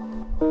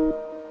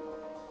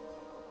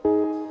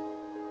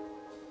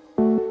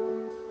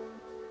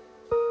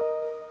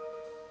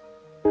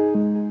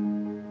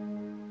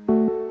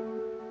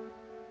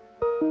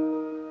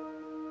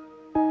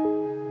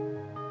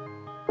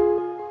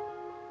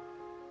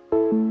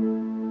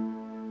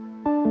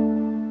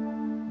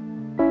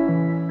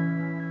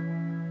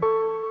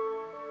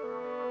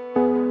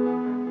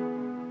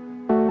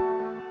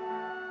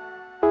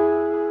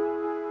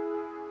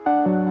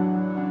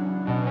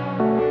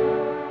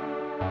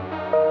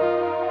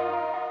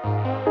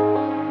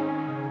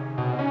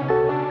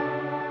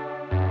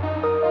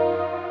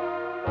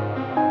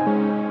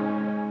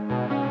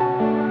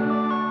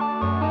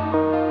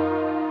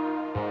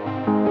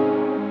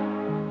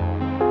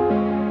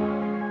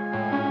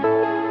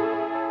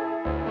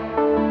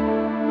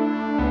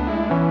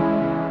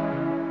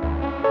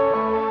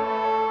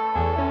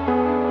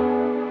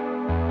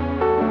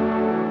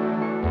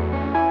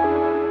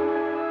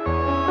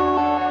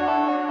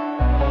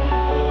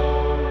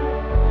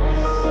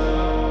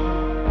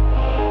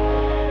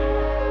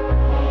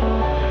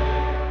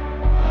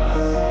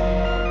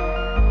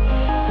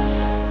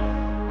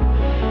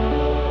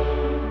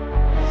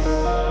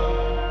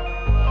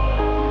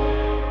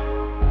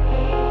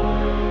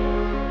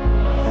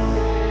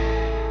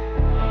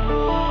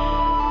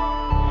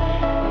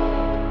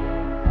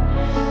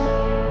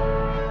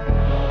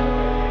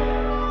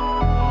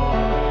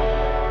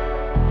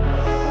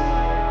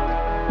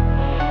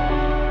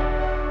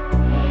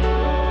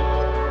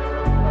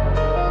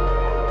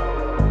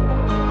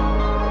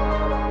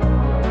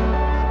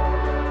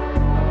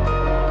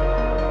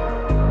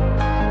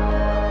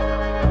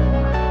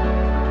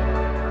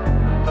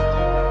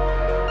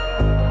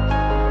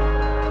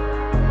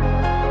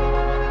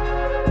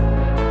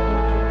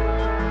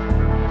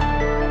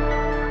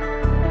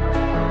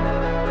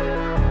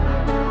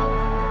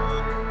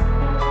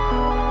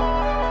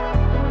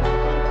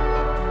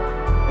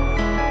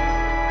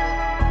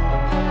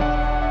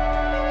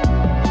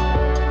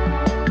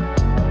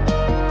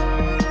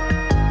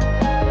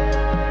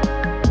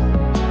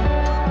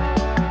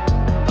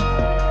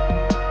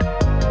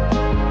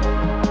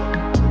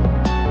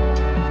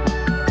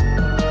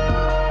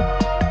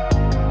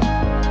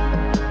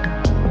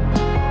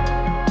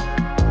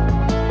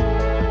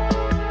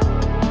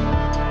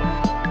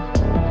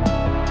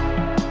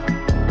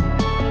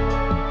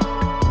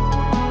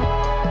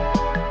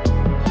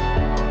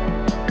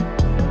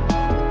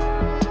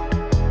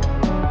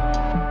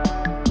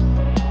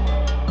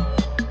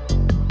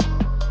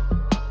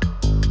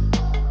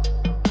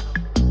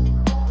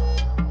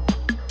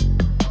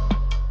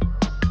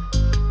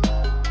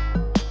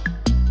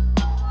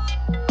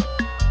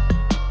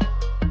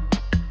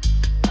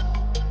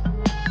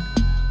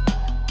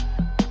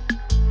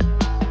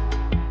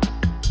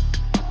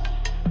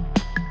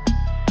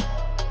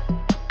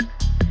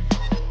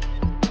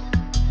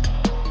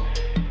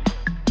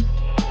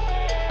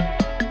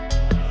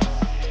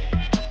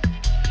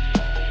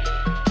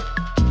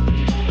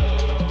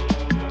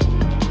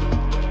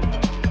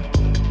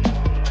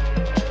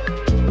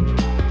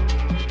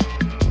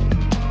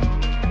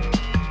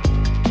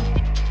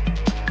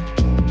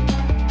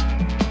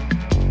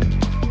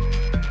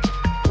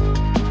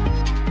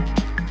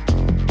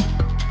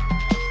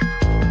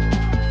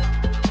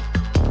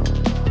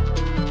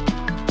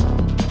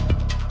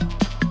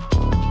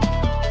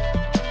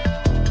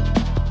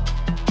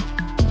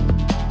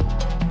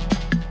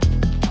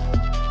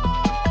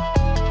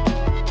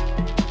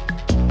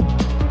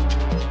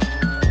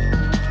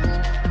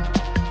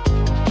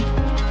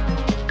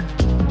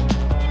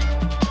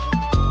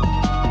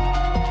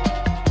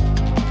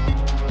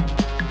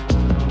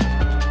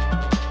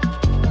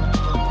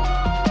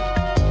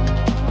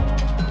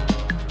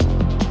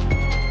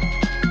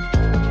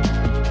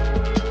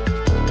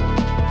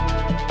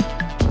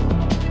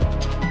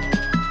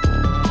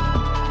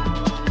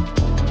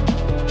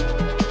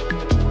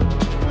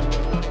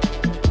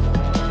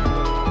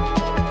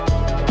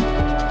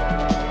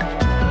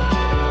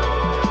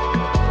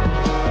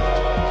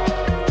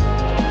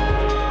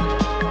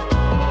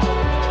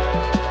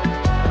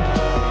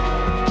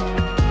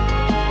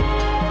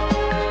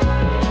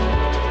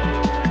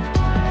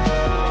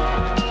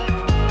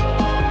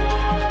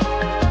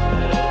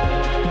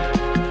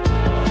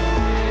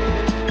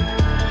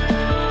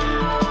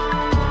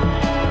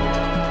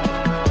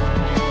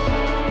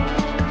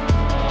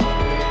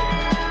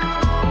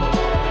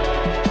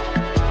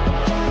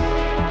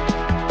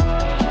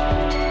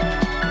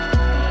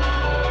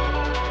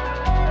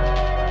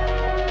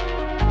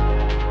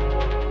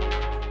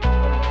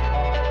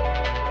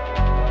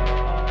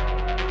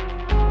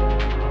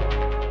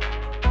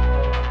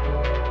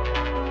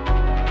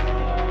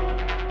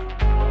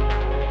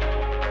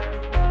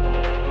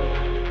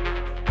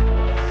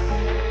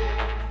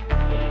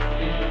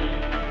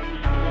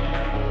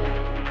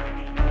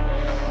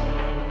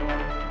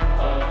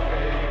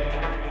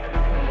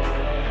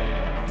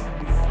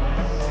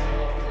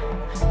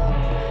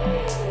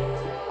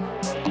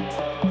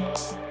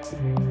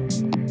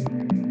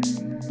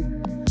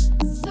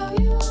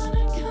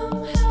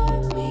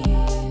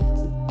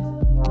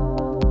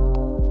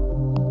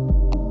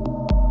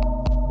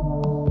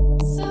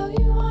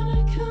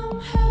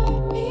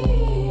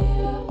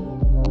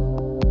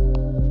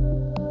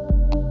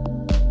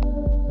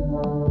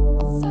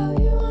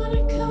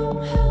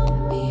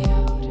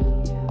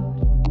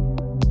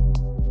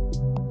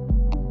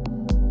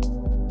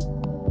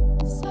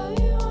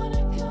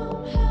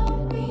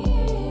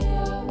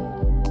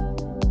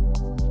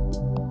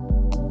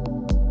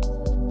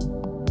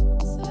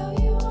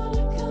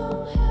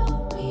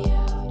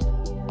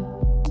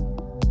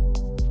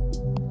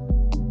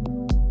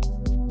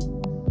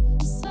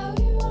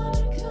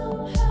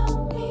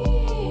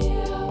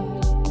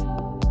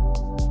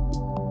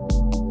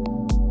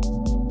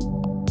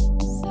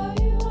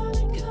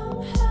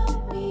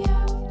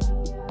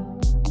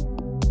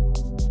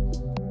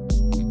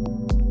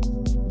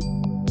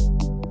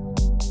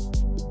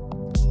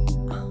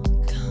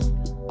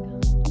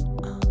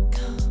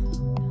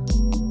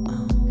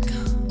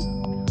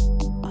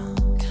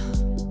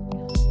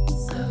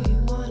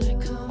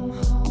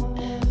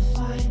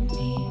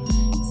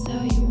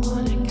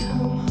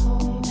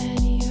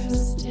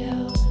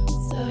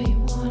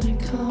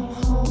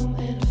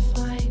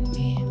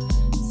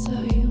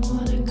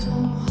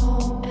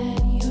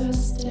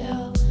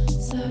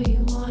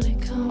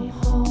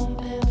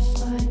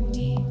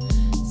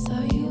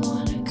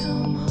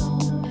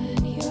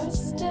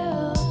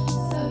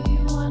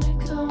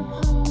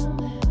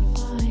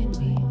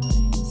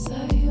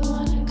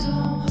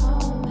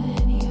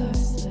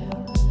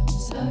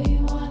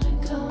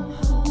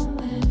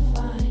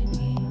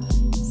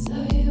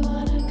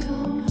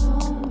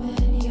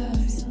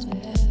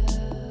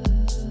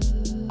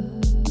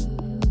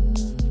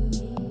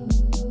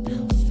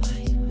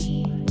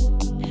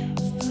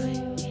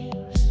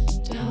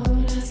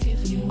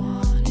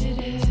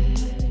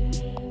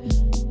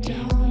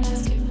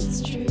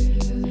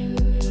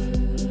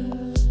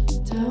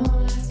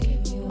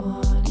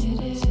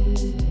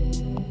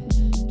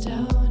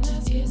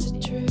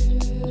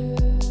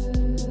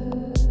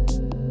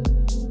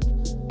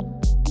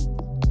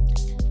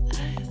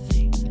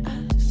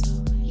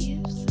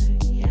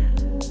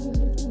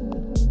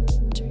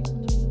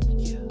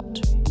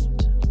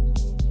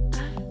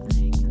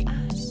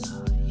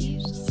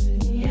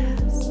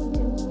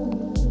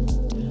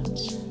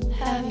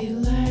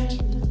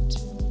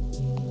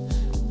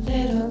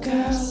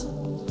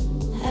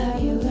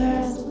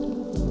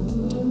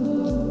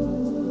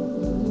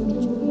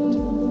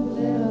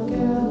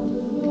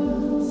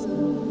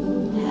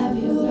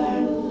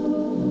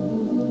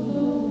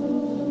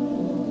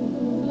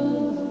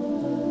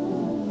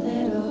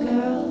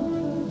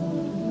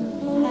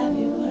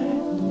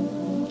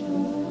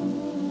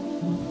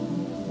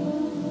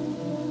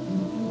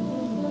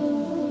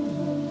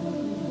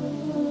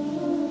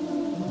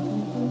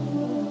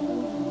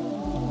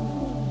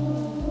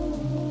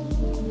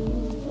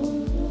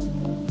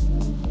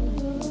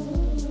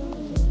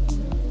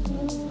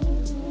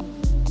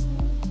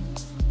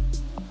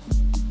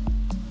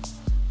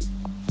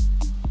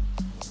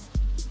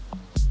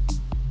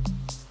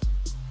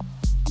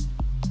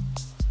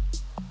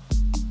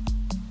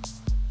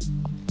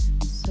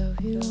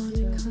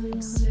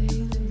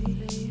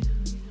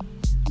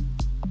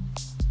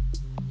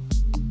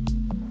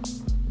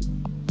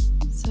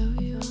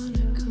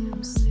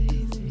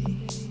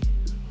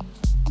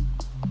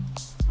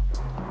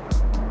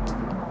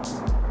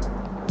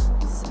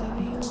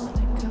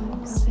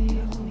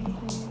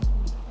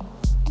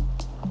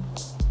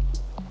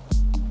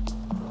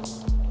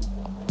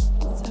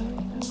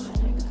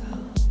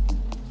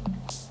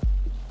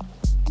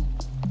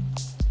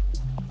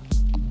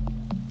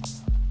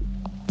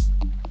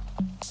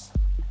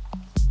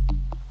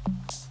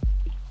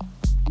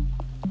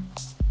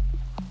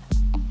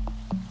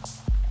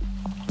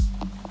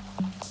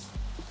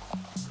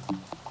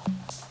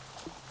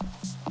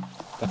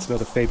 That's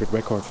another favourite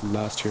record from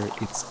last year.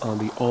 It's on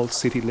the All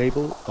City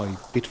label by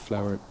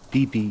Bitflower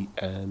BB,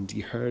 and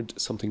you heard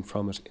something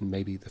from it in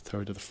maybe the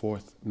third or the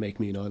fourth Make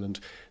Me an Island.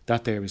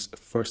 That there is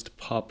First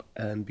Pop,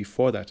 and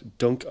before that,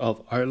 Dunk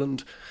of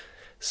Ireland,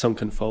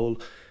 Sunken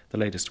Foal, the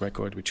latest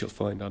record which you'll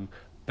find on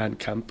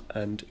Bandcamp,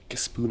 and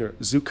Gespooner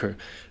Zucker,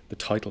 the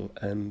title.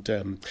 And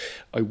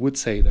I would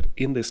say that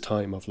in this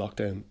time of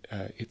lockdown,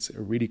 it's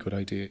a really good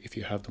idea if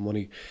you have the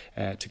money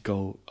to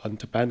go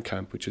onto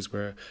Bandcamp, which is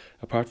where,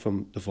 apart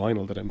from the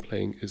vinyl that I'm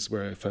playing, is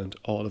where I found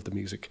all of the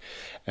music.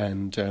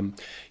 And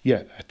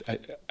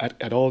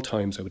at all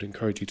times I would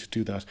encourage you to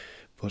do that,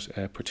 but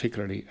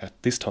particularly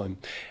at this time.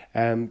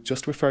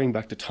 Just referring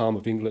back to Tom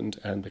of England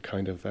and the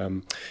kind of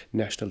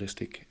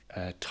nationalistic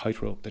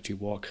tightrope that you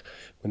walk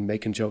when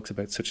making jokes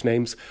about such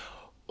names,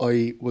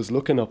 I was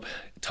looking up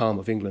Tom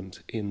of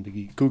England in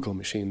the Google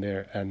machine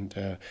there,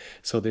 and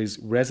so there's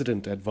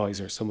Resident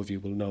Advisor, some of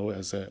you will know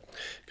as a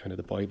kind of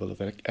the Bible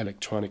of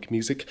electronic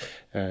music,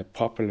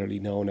 popularly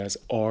known as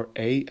RA,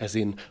 as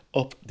in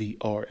up the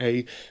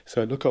RA.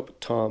 So I look up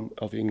Tom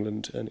of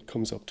England and it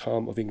comes up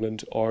Tom of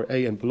England RA,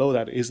 and below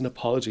that is an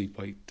apology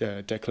by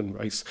Declan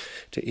Rice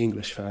to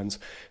English fans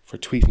for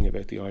tweeting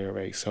about the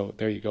IRA. So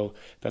there you go,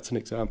 that's an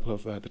example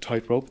of the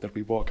tightrope that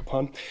we walk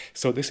upon.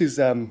 So this is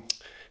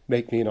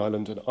Make Me an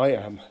Island, and I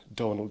am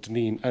Donald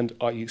Deneen, and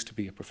I used to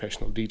be a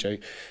professional DJ,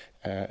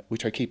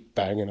 which I keep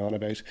banging on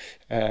about,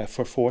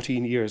 for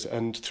 14 years.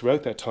 And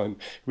throughout that time,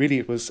 really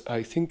it was,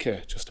 I think,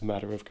 just a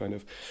matter of kind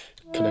of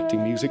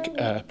collecting music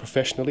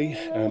professionally,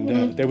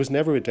 and there was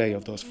never a day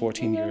of those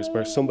 14 years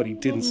where somebody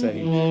didn't say,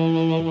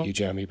 "You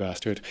jammy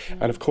bastard."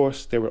 And of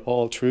course they were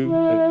all true,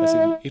 as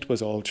in it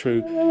was all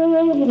true.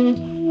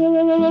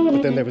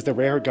 But then there was the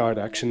rearguard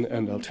action,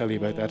 and I'll tell you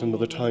about that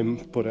another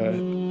time. But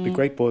the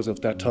great buzz of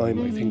that time,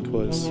 I think,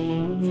 was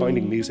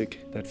finding music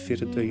that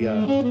fitted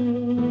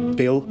the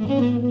bill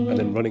and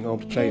then running home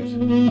to play it,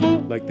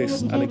 like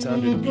this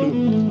Alexander de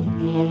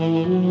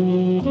Plume.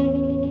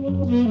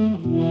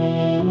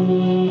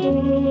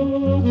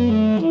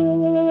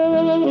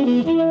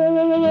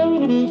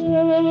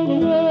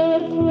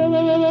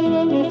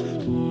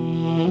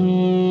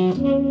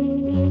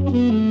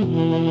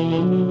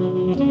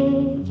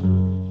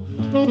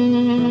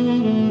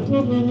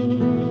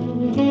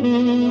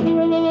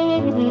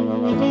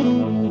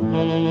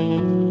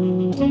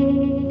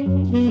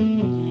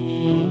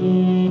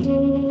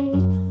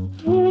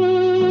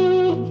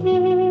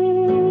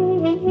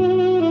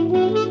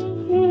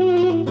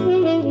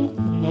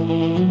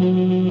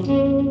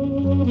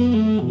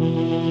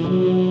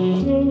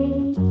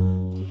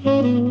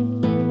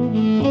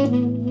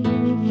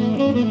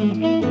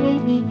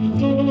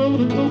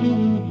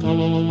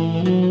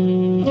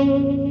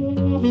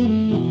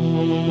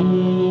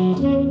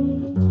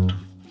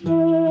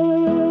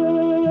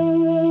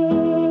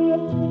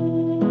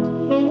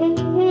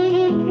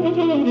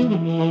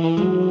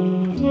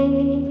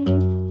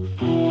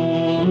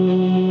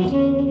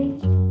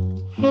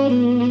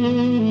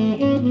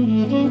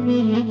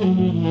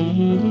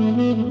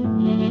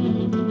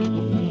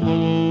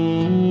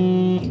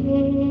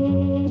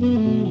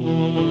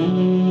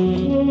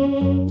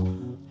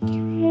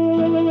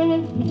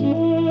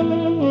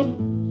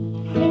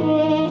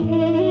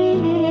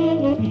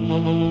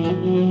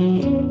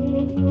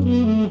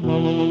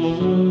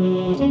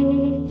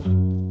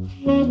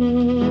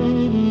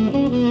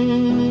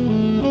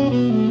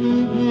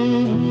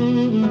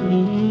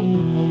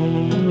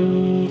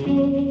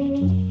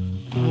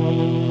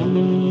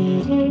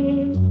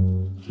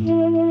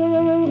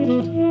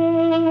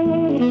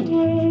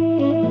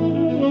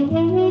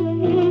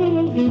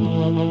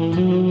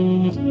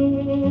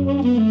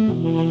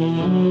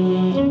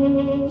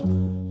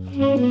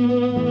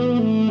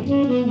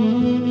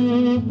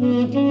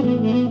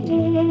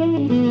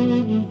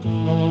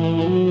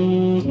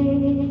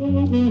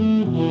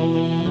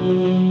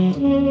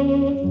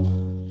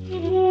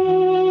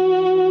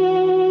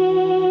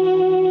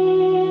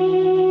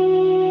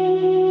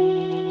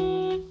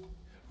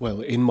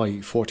 Well, in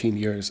my 14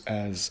 years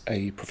as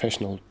a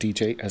professional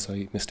DJ, as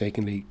I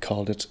mistakenly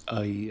called it,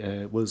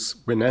 I was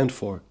renowned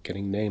for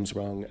getting names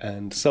wrong.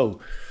 And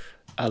so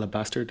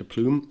Alabaster de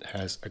Plume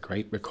has a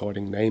great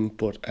recording name,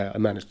 but I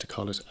managed to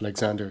call it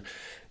Alexander.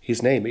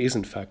 His name is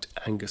in fact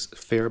Angus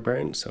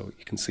Fairbairn, so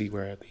you can see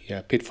where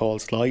the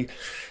pitfalls lie.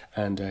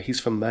 And he's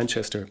from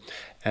Manchester.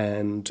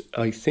 And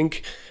I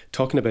think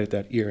talking about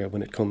that era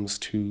when it comes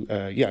to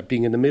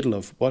being in the middle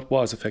of what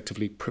was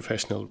effectively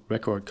professional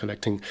record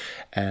collecting,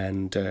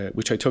 and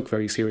which I took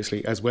very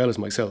seriously, as well as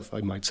myself,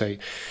 I might say.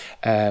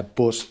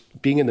 But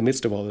being in the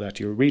midst of all of that,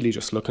 you're really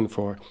just looking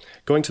for,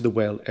 going to the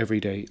well every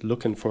day,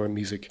 looking for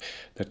music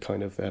that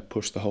kind of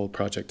pushed the whole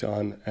project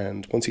on.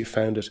 And once you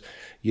found it,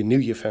 you knew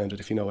you found it,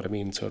 if you know what I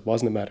mean. So it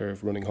wasn't a matter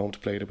of running home to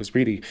play it. It was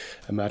really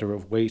a matter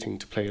of waiting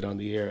to play it on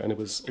the air. And it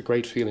was a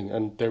great feeling.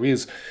 And there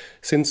is,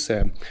 since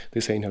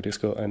This Ain't No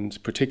Disco,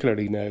 and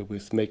particularly now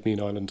with Make Me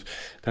an Island,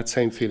 that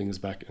same feeling is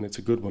back, and it's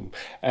a good one.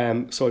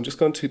 So I'm just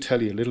going to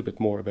tell you a little bit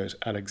more about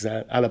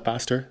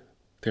Alabaster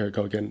there I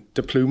go again,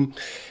 De Plume,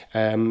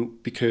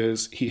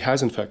 because he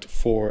has in fact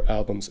 4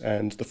 albums,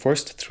 and the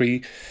first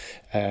 3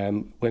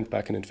 went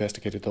back and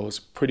investigated those.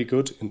 Pretty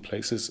good in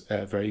places,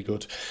 very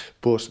good,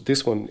 but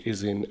this one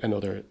is in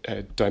another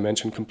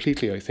dimension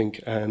completely, I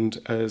think. And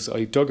as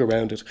I dug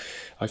around it,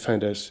 I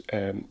found out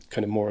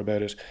kind of more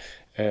about it.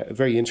 A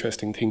very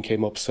interesting thing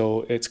came up.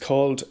 So it's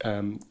called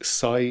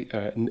Cy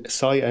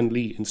and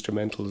Lee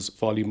Instrumentals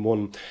Volume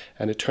 1,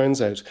 and it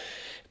turns out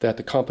that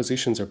the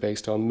compositions are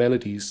based on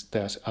melodies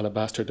that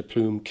Alabaster de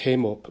Plume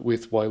came up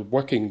with while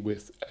working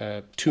with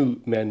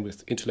 2 men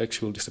with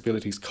intellectual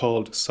disabilities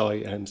called Cy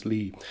and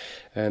Lee.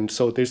 And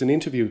so there's an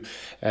interview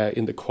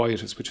in The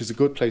Quietus, which is a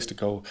good place to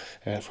go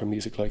for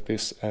music like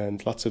this,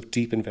 and lots of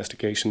deep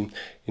investigation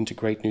into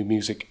great new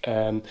music.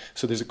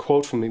 So there's a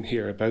quote from him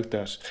here about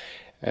that.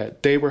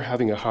 They were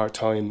having a hard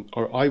time,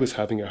 or I was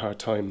having a hard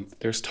time.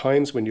 There's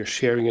times when you're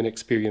sharing an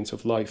experience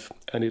of life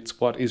and it's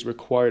what is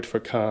required for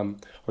calm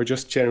or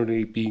just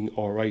generally being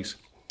all right.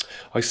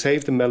 I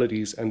saved the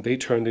melodies and they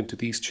turned into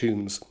these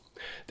tunes.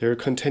 They're a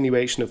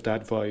continuation of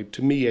that vibe,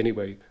 to me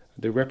anyway.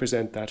 They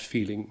represent that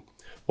feeling.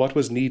 What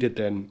was needed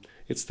then?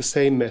 It's the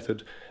same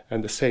method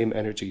and the same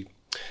energy.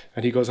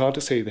 And he goes on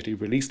to say that he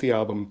released the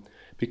album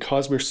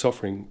because we're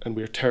suffering and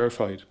we're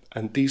terrified,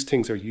 and these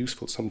things are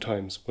useful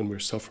sometimes when we're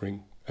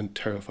suffering and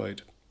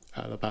terrified.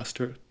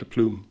 Alabaster de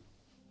Plume.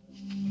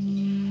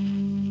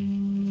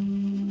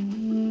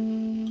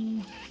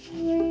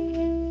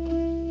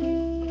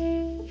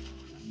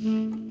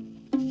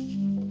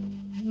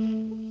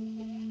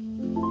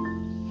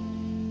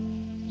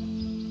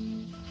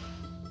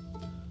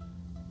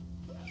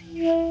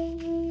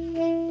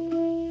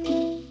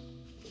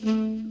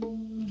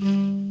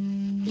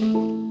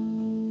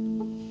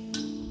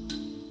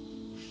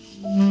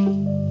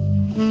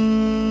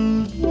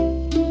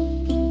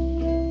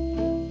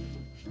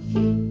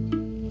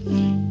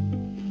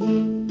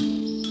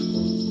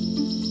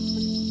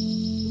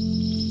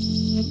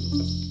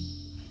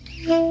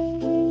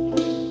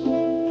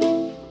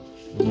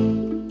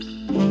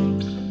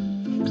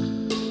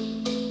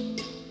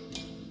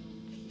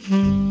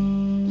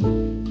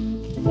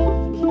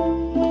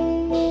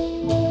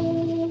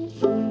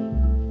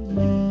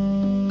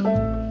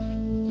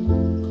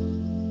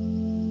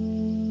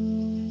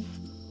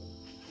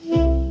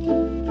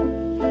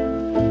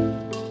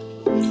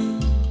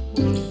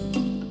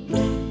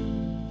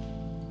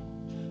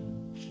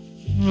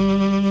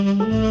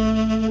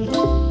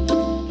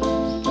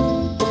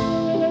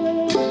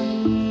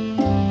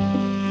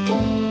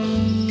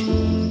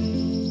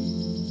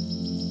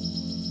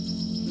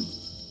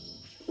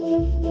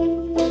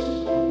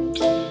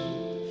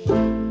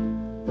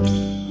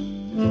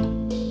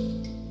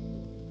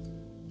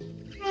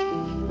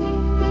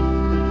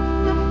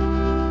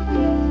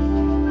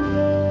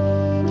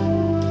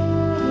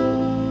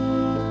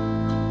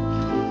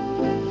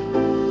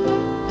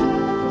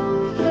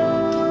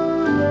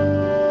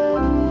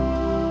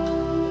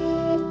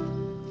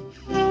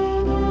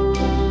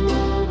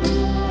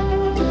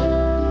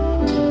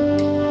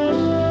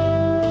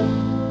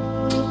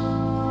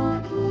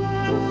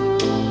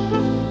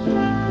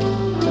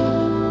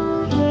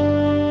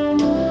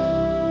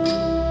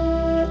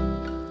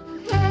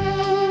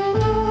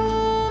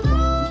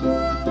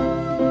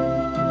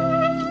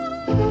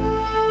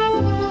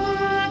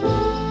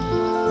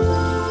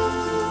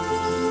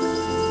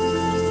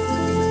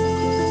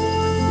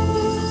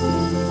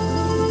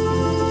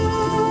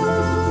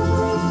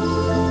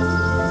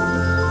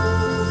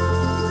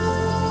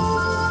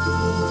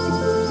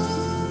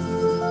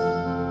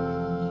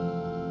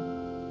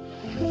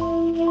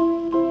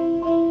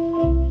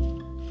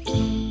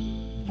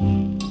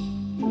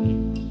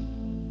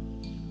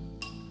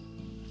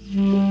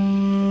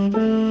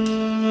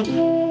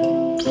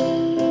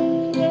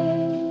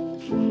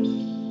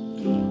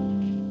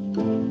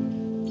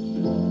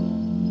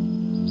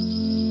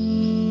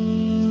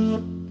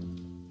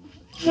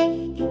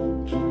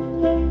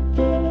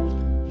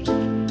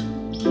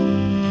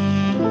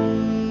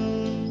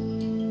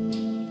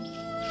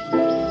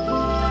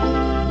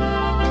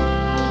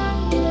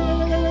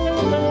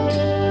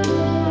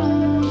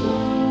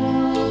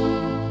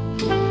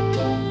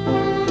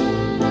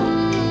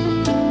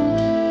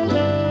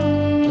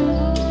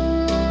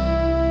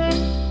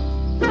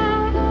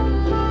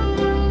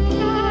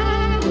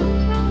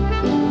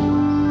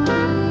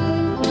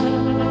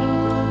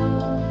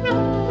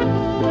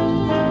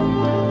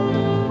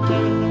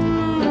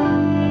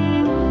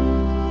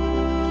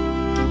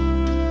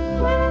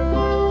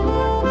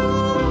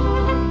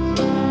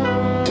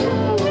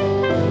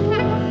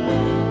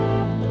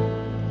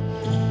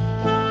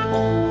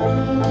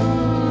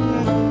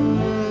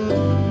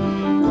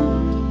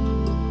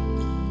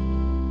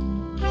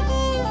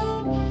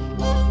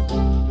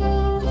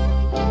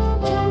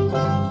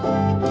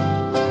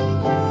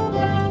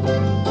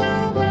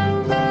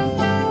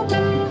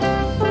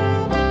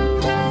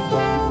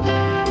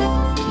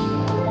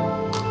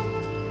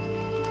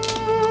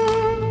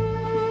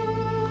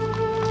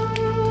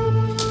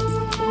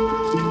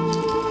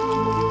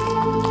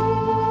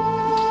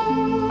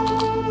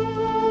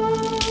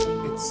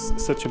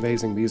 Such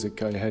amazing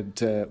music. I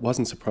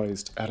wasn't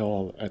surprised at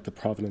all at the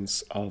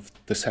provenance of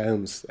the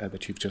sounds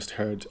that you've just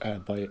heard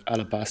by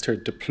Alabaster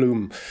de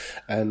Plume.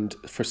 And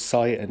for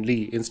Cy and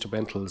Lee,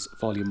 Instrumentals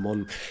Volume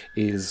 1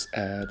 is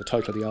the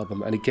title of the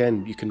album. And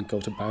again, you can go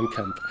to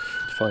Bandcamp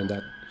to find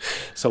that.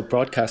 So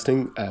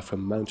broadcasting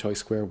from Mountjoy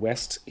Square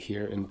West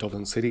here in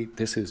Dublin City,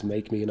 this is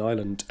Make Me an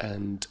Island,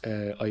 and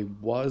I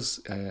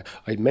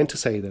meant to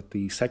say that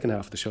the second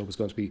half of the show was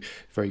going to be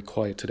very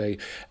quiet today,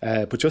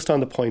 but just on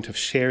the point of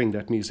sharing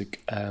that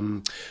music,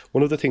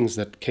 one of the things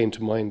that came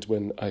to mind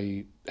when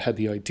I had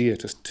the idea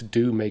to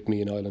do Make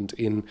Me an Island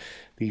in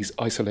these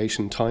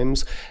isolation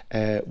times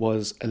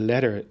was a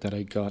letter that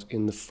I got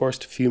in the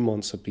first few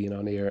months of being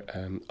on air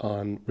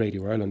on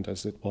Radio Ireland,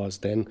 as it was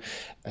then,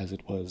 as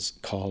it was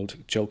called,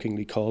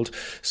 jokingly called.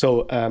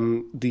 So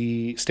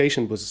the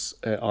station was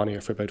on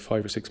air for about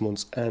 5 or 6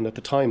 months, and at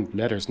the time,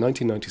 letters,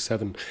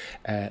 1997,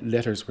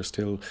 letters were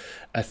still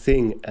a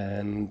thing,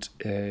 and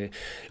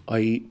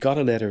I got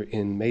a letter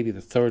in maybe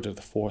the third or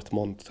the fourth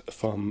month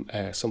from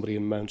somebody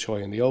in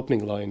Mountjoy, and the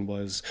opening line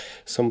was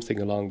something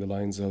along the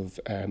lines of,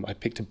 I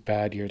picked a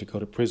bad year to go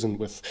to prison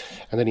with,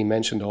 and then he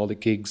mentioned all the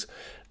gigs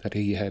that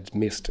he had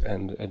missed,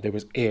 and there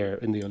was Air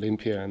in the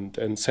Olympia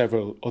and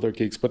several other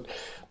gigs. But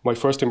my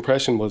first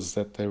impression was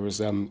that there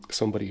was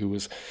somebody who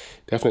was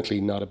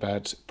definitely not a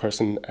bad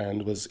person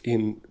and was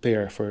in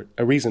there for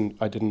a reason.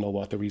 I didn't know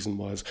what the reason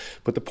was,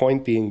 but the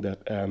point being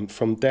that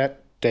from that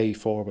day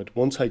forward,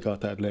 once I got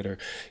that letter,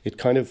 it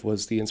kind of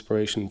was the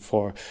inspiration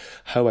for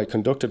how I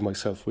conducted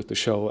myself with the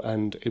show,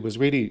 and it was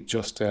really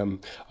just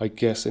I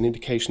guess an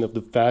indication of the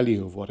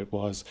value of what it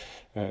was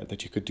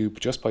that you could do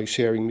just by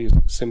sharing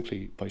music,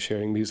 simply by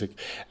sharing music.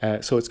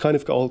 So it's kind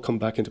of all come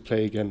back into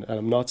play again, and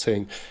I'm not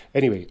saying,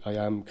 anyway, I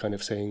am kind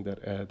of saying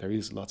that there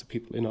is lots of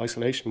people in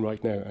isolation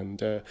right now,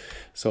 and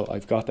so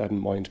I've got that in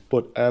mind.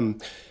 But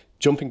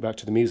jumping back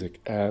to the music,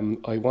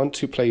 I want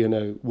to play you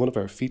now one of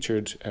our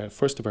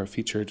first of our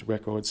featured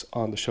records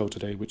on the show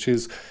today, which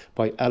is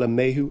by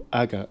Alamehu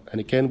Aga. And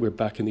again, we're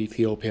back in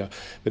Ethiopia,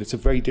 but it's a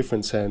very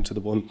different sound to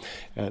the one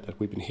that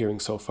we've been hearing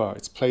so far.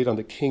 It's played on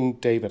the King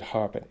David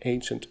harp, an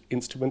ancient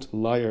instrument,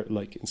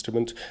 lyre-like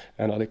instrument,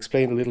 and I'll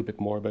explain a little bit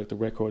more about the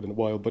record in a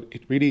while, but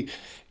it really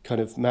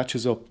kind of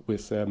matches up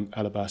with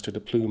Alabaster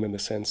de Plume in the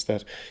sense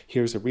that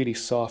here's a really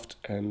soft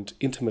and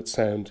intimate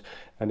sound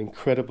and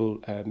incredible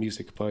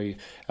music by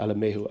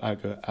Alamehu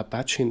Aga,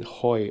 Abachin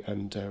Hoy,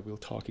 and we'll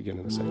talk again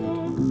in a second.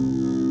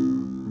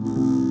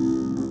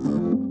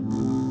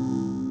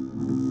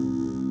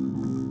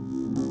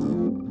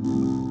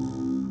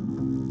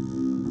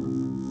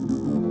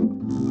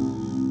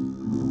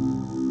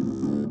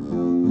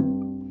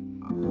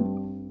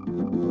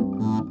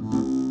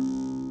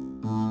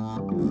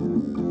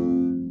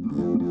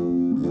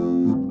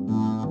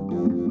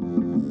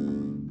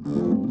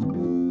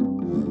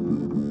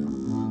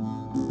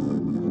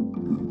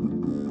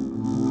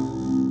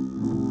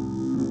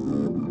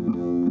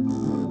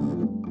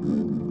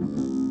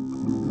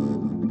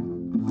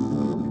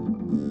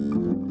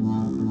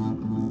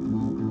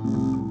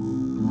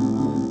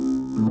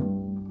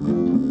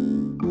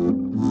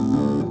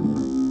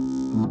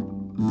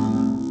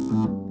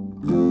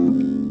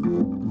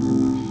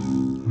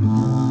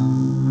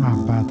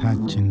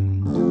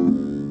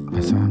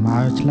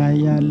 በሰማዮች ላይ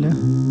ያለህ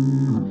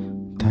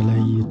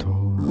ተለይቶ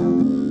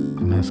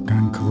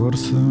መስጋን ክቡር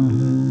ስምህ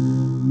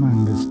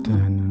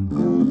መንግሥትህን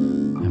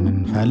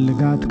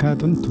የምንፈልጋት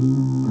ከጥንቱ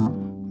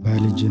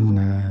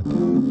በልጅነት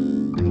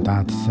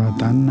ትምጣት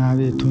ሰጠና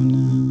ቤቱን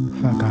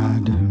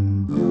ፈቃድህም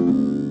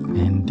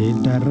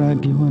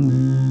እንዲደረግ ይሁን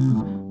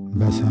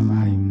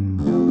በሰማይም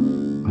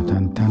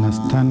ሙተን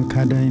ተነስተን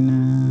ከዳይን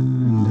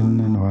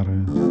እንድንኖር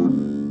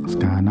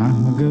ምስጋናህ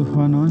ምግብ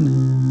ሆኖን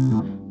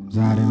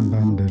ዛሬም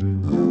በምድር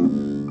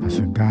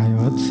በሥጋ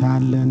ሕይወት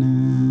ሳለን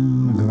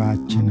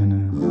ምግባችንን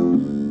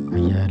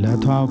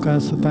በየዕለቱ አውቀህ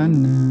ስጠን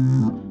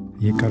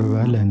ይቅር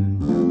በለን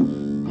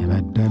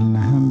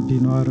የበደልንህም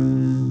ቢኖር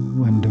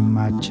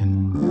ወንድማችን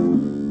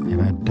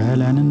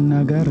የበደለንን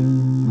ነገር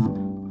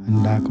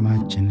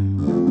እንዳቅማችን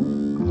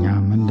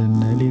እኛም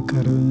እንድንል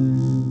ይቅር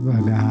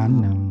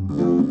በገሃነም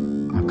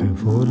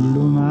በክፉ ሁሉ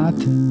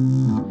መዓት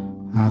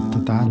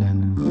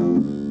አትጣለን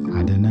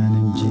አድነን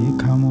እንጂ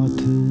ከሞት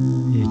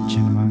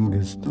ይህችን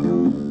መንግሥት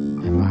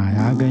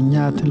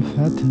የማያገኛት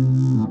እልፈት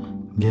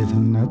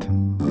ጌትነትም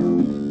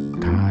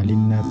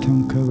ካሊነትም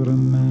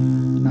ክብርም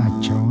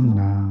ናቸውና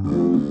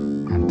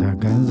አንተ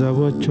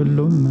ገንዘቦች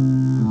ሁሉም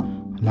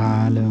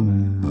ለዓለም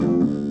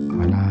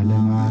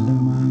ወለዓለም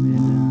ዓለም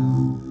አሜን።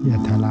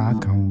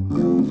 የተላከው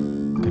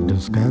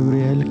ቅዱስ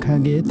ገብርኤል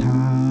ከጌታ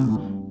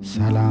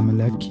ሰላም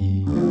ለኪ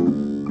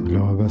ብሎ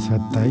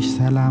በሰጠሽ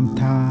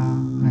ሰላምታ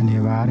እኔ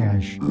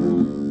ባሪያሽ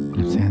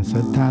ልብሴን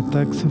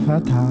ስታጠቅ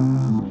ስፈታ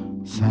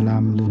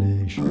ሰላም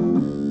ልልሽ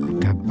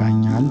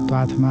ይገባኛል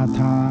ጧት ማታ።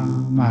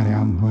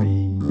 ማርያም ሆይ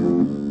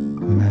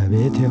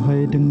እመቤቴ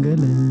ሆይ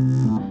ድንግል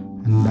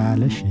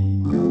እንዳለሽ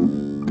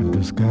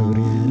ቅዱስ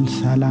ገብርኤል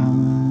ሰላም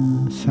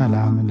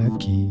ሰላም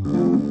ለኪ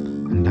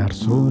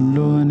እንደርሱ ሁሉ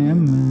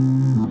እኔም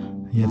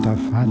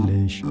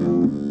የጠፋልሽ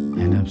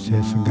የነፍሴ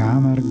ሥጋ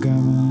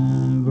መርገም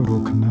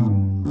ብሩክ ነው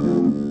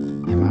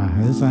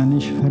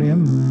የማህፀንሽ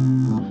ፍሬም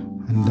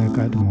እንደ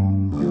ቀድሞ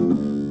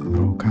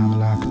ብሩክ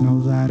አምላክ ነው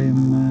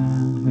ዛሬም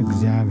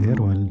እግዚአብሔር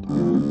ወልድ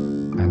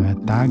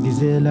በመጣ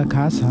ጊዜ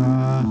ለካሳ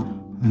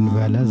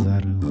እንበለ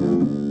ዘር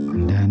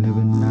እንደ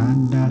ንብና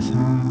እንዳሳ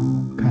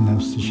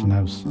ከነፍስሽ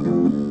ነፍስ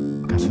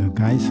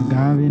ከሥጋይ ሥጋ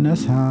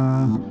ቢነሳ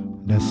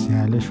ደስ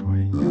ያለሽ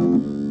ወይ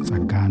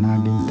ጸጋን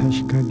አግኝተሽ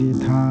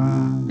ከጌታ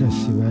ደስ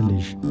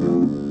ይበልሽ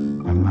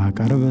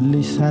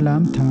በማቀርብልሽ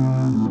ሰላምታ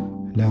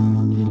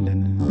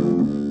ለምኝልን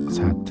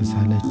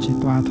ሳትሰለች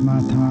ጧት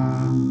ማታ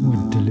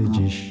ውድ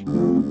ልጅሽ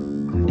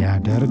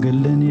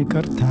እንዲያደርግልን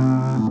ይቅርታ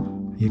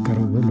ይቅር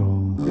ብሎ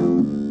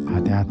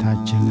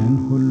ኃጢአታችንን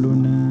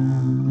ሁሉን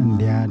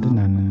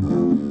እንዲያድነን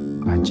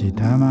ባንቺ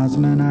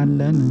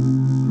ተማጽነናለን።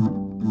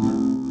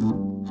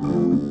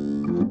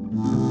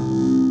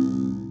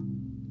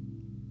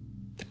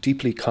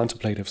 Deeply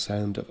contemplative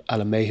sound of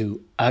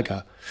Alamehu Aga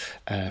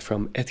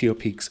from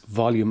Ethiopique's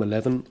Volume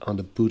 11 on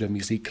the Buddha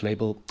Musique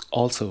label,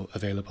 also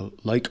available,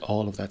 like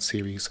all of that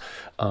series,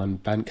 on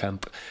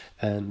Bandcamp.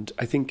 And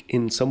I think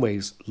in some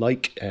ways,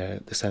 like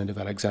the sound of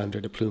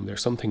Alexander de Plume,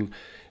 there's something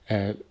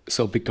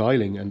so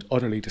beguiling and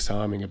utterly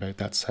disarming about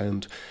that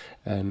sound.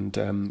 And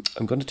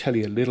I'm going to tell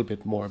you a little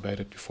bit more about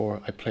it before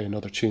I play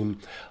another tune.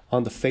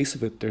 On the face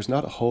of it, there's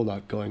not a whole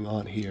lot going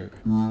on here.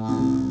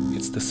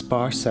 It's the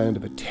sparse sound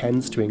of a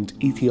 10-stringed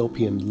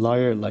Ethiopian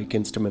lyre-like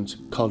instrument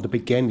called the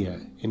begenya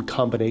in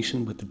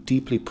combination with the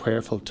deeply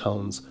prayerful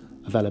tones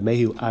of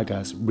Alamehu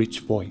Aga's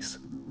rich voice.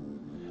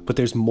 But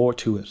there's more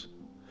to it.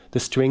 The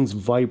strings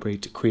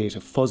vibrate to create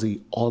a fuzzy,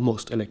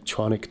 almost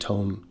electronic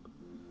tone.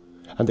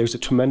 And there's a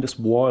tremendous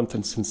warmth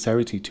and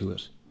sincerity to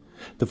it.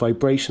 The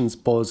vibrations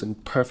buzz in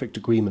perfect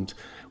agreement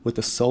with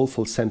the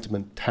soulful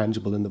sentiment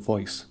tangible in the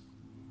voice.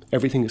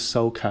 Everything is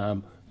so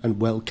calm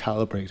and well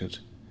calibrated.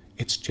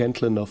 It's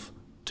gentle enough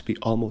to be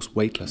almost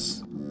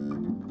weightless.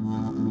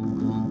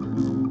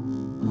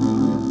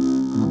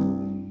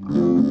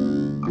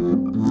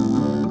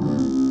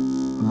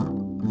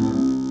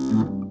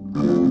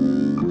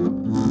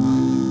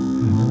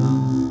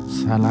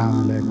 ሰላም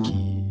ለኪ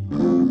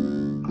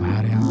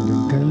ማርያም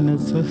ድንግል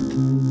ንጽሕት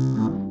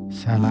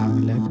ሰላም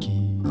ለኪ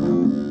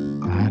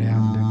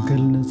ማርያም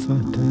ድንግል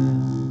ንጽሕት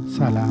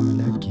ሰላም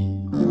ለኪ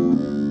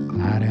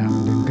ማርያም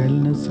ድንግል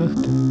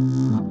ንጽሕት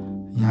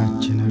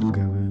ያችን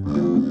እርግብ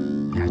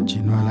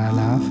ያችን ወላላ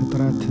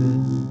ፍጥረት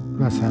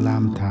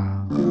በሰላምታ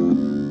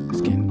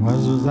እስኪን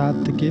ወዙዛት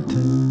ጥቂት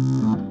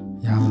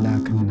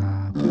የአምላክ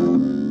እናት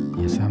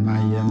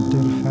የሰማይ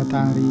የምድር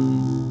ፈጣሪ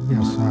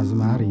የእርሱ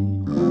አዝማሪ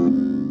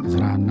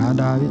ዕዝራና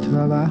ዳዊት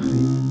በባህሪ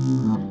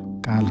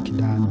ቃል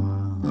ኪዳኗ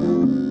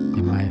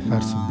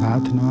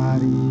የማይፈርስባት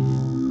ነዋሪ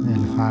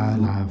እልፍ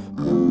አእላፍ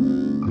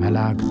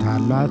መላእክት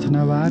አሏት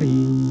ነባሪ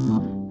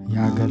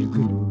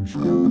ያገልግሉሽ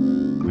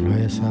ብሎ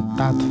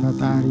የሰጣት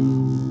ፈጣሪ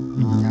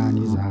እኛን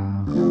ይዛ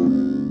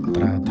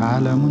ፍጥረት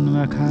ዓለሙን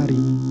መካሪ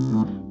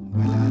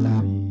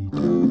ወላላዊት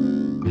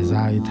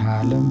ቤዛዊት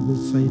ዓለም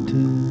ብፅዕት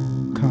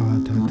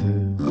ከወተት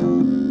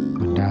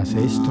ውዳሴ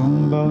ስቶም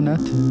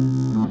በእውነት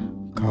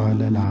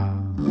ከወለላ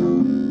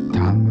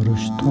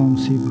ታምርሽ ጦም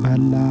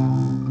ሲበላ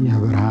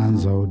የብርሃን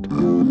ዘውድ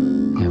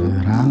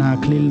የብርሃን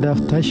አክሊል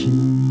ደፍተሽ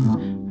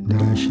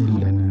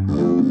ድረሽልን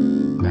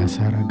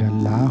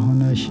በሰረገላ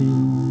ሆነሽ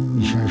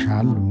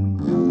ይሸሻሉ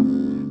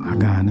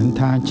አጋንንት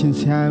አንቺን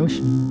ሲያዩሽ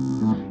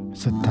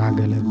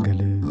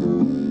ስታገለግል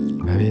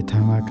በቤተ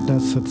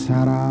መቅደስ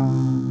ስትሰራ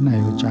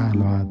ነይ ውጭ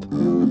አሏት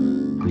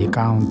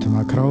ሊቃውንት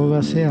መክረው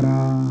በሴራ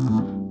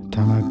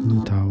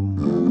ተመግኝተው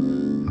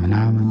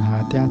ምናምን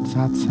ኃጢአት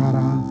ሳትሰራ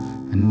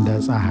እንደ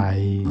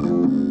ፀሐይ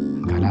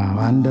ገላዋ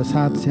እንደ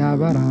እሳት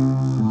ሲያበራ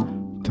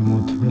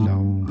ትሙት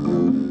ብለው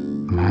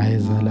ማይ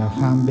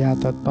ዘለፋም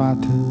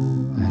ቢያጠጧት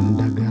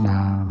እንደገና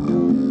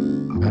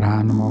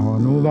ብርሃን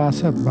መሆኑ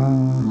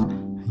ባሰባት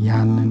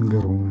ያንን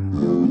ግሩም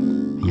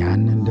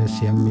ያንን ደስ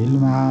የሚል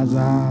መዓዛ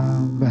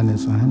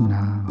በንጽሕና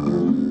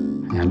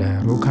ያለ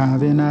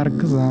ሩካቤን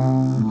አርግዛ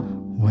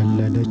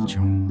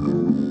ወለደችው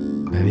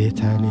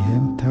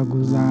በቤተልሔም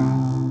ተጉዛ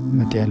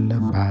ምጥ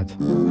የለባት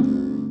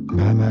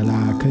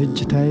በመልአክ እጅ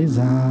ተይዛ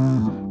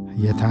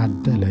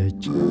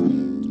የታደለች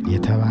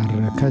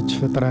የተባረከች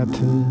ፍጥረት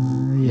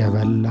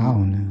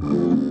የበላውን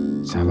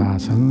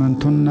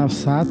 78ቱን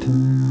ነፍሳት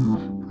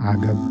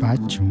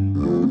አገባችው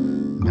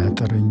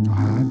በጥርኝ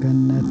ውሃ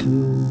ገነት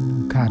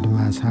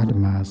ከአድማስ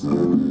አድማስ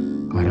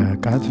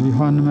ወረቀት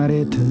ቢሆን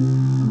መሬት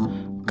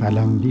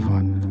ቀለም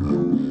ቢሆን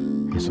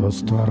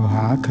የሦስት ወር ውሃ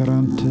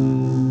ክረምት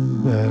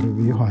ብዕር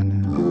ቢሆን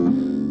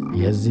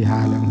የዚህ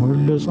ዓለም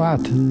ሁሉ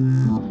እጽዋት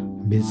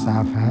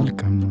ቢጻፍ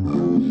አያልቅም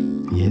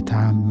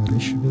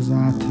የታምርሽ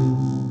ብዛት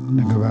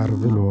ንግበር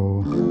ብሎ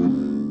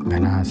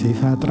ገና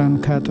ሲፈጥረን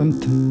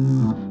ከጥንት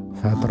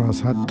ፈጥሮ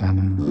ሰጠን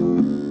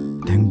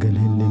ድንግል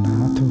ሕሊና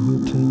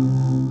ትሁት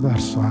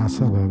በእርሷ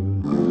ሰበብ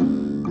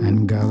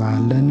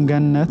እንገባለን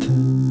ገነት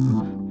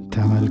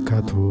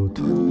ተመልከቱት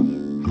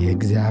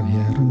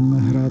የእግዚአብሔርን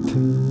ምሕረት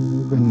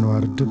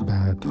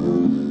ብንወርድበት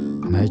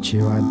መች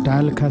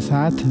ይወዳል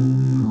ከሳት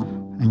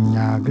እኛ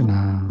ግና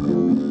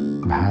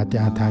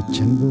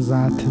በኃጢአታችን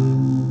ብዛት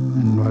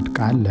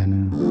እንወድቃለን።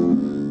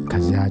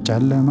 ከዚያ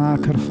ጨለማ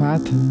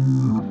ክርፋት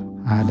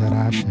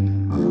አደራሽን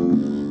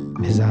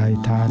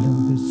ቤዛዊተ ዓለም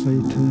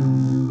ብፅዕት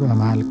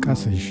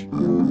በማልቀስሽ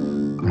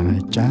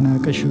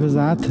በመጨነቅሽ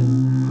ብዛት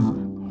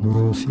ሁሩ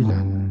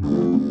ሲለን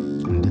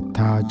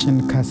እንድታወጭን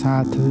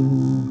ከሳት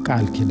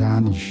ቃል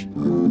ኪዳንሽ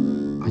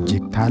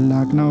እጅግ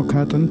ታላቅ ነው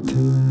ከጥንት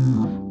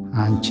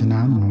አንቺን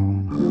አምኖ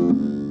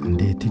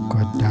እንዴት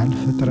ይጎዳል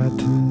ፍጥረት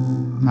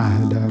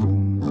ማኅደሩ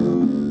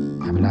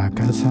የአምላከ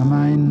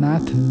ሰማይ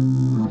እናት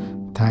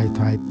ታይቶ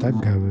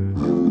አይጠገብ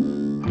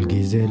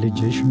ሁልጊዜ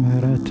ልጅሽ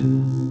ምሕረት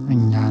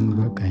እኛን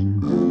በቀኝ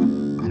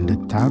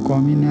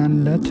እንድታቆሚን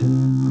ያለት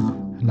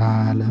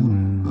ለዓለም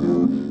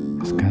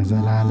እስከ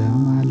ዘላለም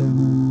ዓለም።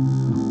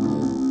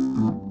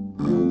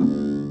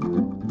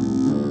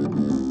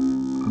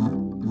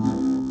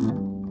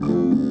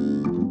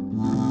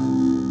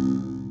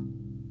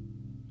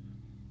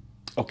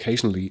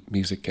 Occasionally,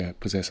 music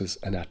possesses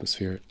an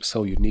atmosphere so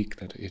unique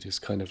that it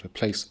is kind of a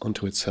place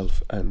unto itself,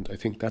 and I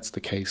think that's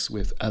the case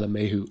with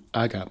Alamehu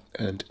Aga,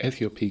 and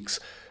Ethiopique's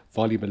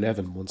Volume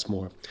 11, once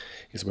more,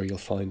 is where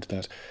you'll find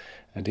that.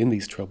 And in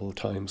these troubled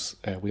times,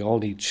 we all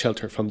need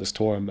shelter from the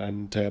storm,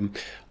 and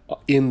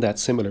in that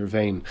similar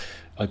vein,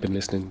 I've been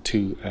listening to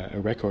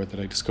a record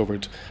that I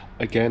discovered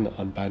again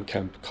on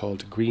Bandcamp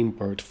called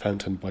Greenbird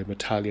Fountain by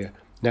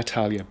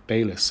Natalia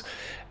Baylis,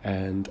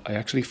 and I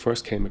actually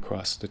first came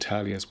across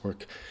Natalia's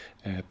work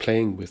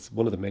playing with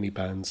one of the many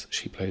bands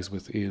she plays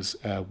with is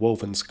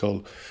Woven Skull,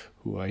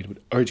 who I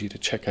would urge you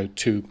to check out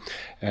too.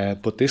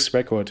 But this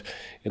record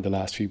in the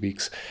last few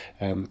weeks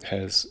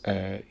has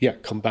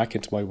come back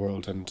into my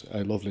world, and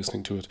I love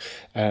listening to it.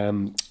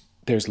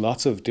 There's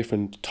lots of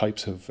different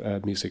types of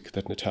music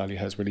that Natalia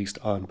has released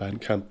on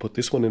Bandcamp, but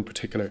this one in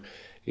particular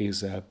is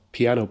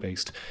piano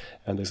based,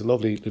 and there's a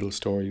lovely little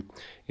story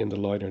in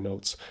the liner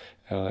notes.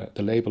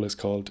 The label is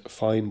called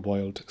Fine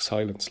Wild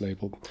Silence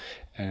Label.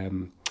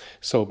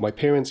 So my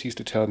parents used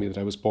to tell me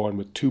that I was born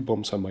with 2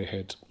 bumps on my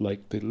head,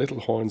 like the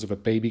little horns of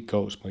a baby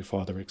goat, my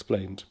father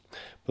explained.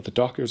 But the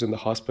doctors in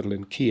the hospital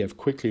in Kiev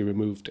quickly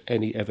removed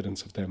any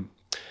evidence of them.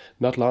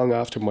 Not long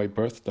after my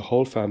birth, the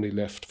whole family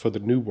left for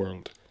the New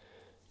World.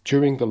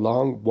 During the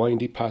long,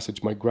 windy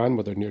passage, my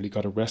grandmother nearly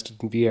got arrested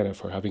in Vienna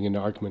for having an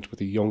argument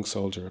with a young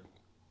soldier.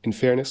 In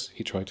fairness,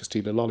 he tried to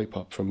steal a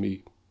lollipop from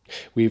me.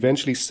 We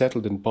eventually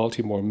settled in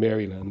Baltimore,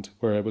 Maryland,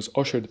 where I was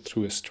ushered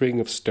through a string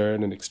of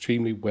stern and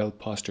extremely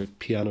well-postured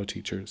piano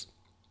teachers.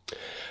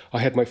 I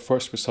had my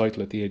first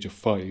recital at the age of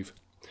 5.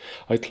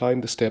 I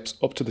climbed the steps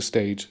up to the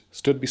stage,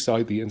 stood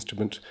beside the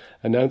instrument,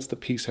 announced the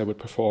piece I would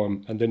perform,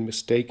 and then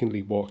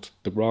mistakenly walked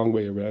the wrong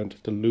way around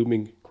the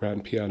looming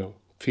grand piano,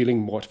 feeling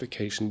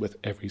mortification with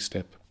every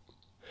step.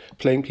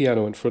 Playing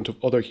piano in front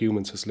of other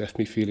humans has left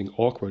me feeling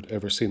awkward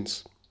ever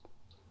since.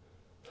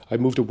 I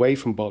moved away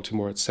from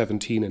Baltimore at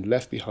 17 and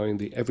left behind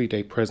the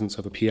everyday presence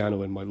of a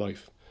piano in my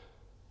life.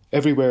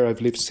 Everywhere I've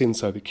lived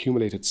since, I've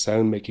accumulated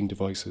sound-making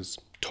devices,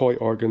 toy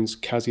organs,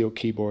 Casio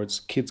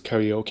keyboards, kids'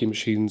 karaoke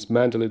machines,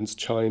 mandolins,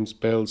 chimes,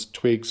 bells,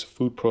 twigs,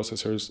 food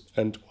processors,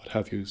 and what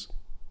have yous.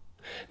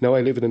 Now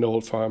I live in an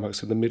old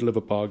farmhouse in the middle of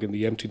a bog in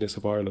the emptiness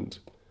of Ireland,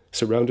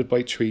 surrounded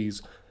by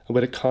trees and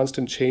with a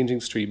constant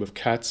changing stream of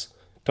cats,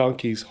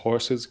 donkeys,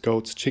 horses,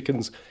 goats,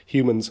 chickens,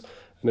 humans,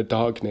 and a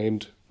dog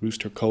named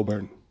Rooster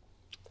Coburn.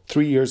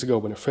 3 years ago,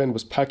 when a friend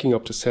was packing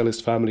up to sell his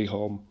family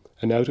home,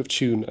 an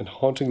out-of-tune and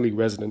hauntingly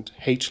resonant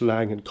H.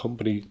 Lang and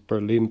Company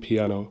Berlin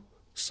piano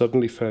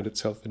suddenly found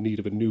itself in need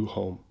of a new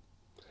home,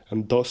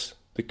 and thus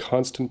the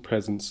constant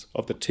presence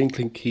of the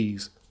tinkling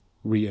keys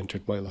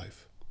re-entered my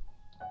life.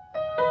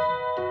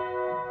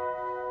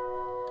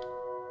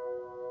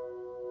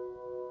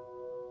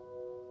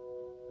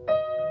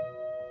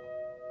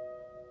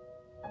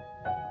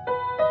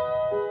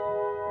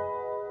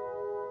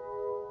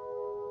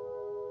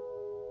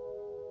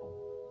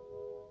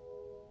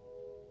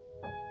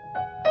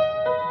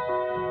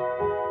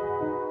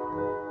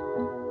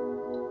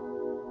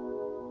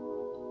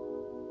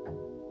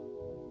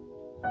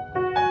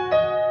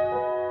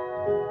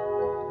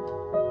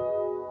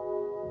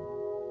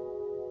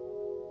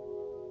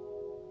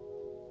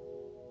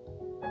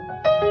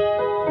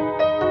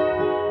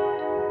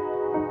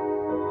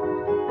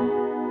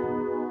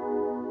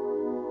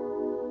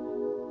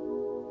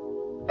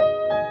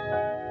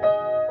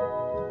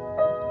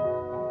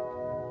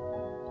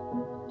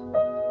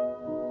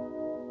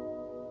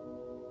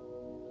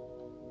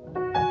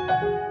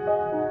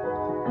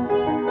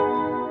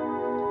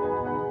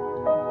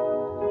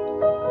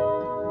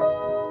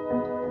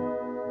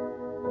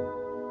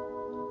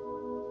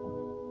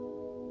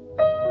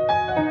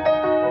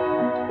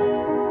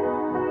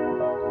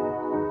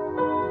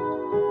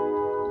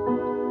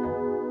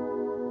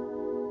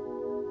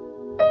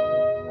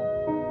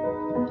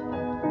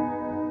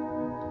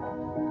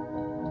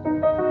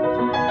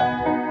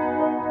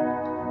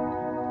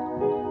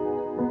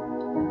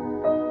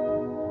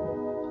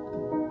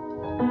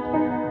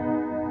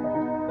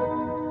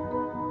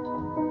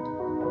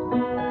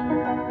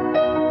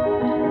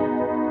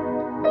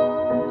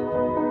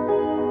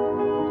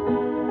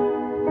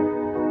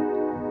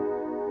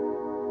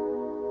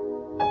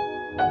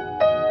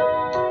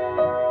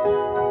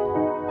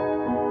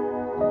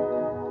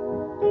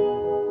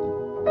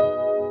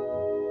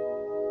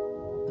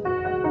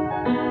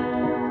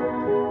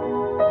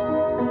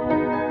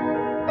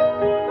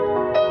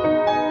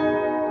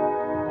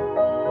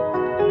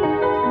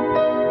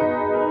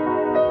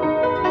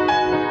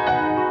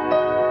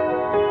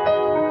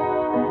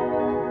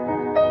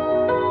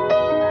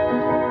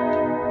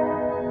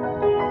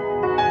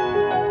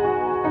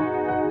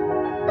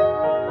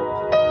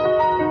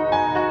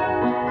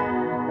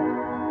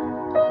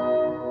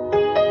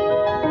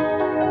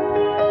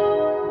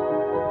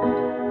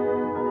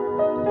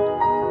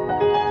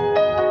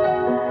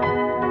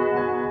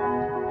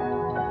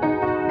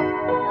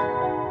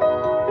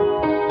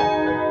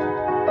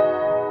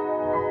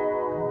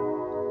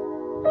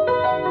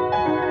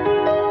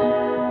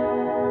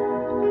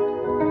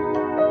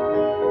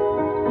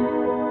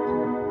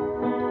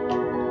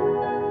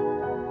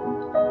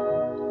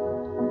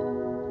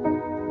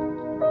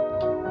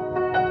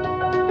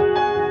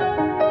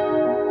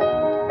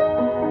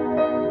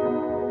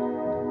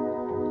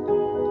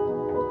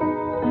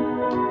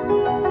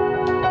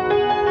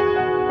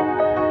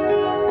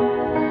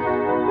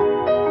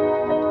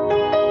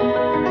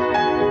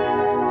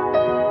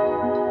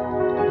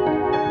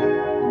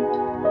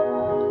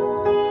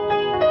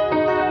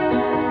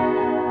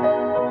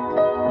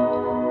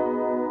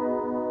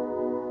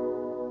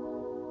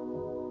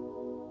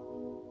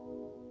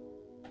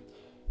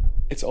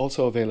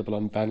 also available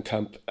on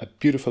Bandcamp. A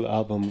beautiful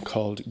album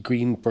called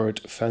Green Bird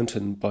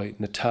Fountain by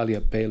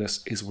Natalia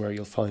Baylis is where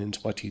you'll find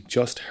what you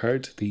just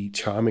heard, the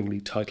charmingly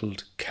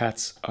titled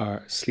Cats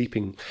Are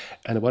Sleeping.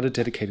 And I want to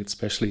dedicate it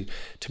especially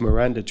to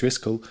Miranda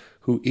Driscoll,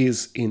 who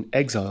is in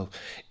exile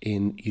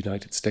in the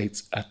United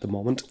States at the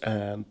moment,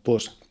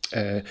 but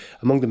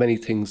among the many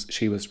things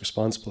she was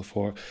responsible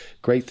for,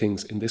 great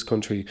things in this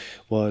country,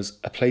 was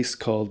a place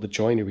called the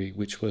Joinery,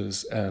 which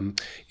was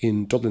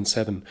in Dublin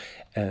 7,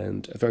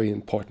 and a very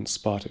important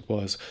spot it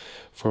was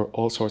for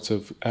all sorts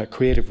of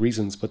creative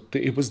reasons. But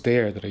it was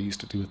there that I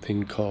used to do a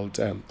thing called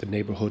the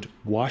Neighbourhood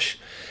Wash,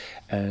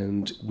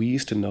 and we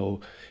used to know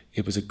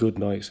it was a good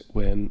night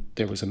when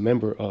there was a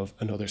member of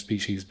another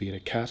species, be it a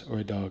cat or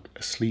a dog,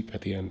 asleep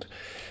at the end.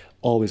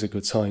 Always a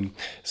good sign.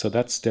 So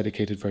that's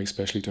dedicated very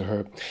specially to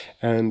her.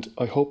 And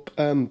I hope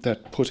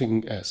that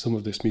putting some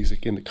of this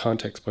music into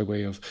context by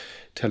way of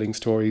telling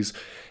stories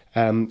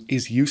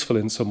is useful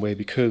in some way,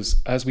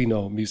 because as we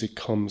know, music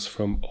comes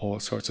from all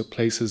sorts of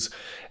places,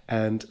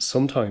 and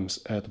sometimes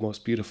the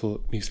most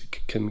beautiful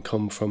music can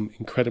come from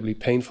incredibly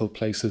painful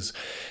places.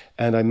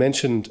 And I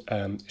mentioned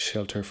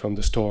Shelter from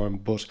the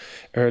Storm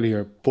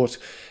earlier, but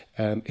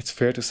it's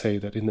fair to say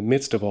that in the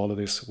midst of all of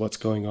this, what's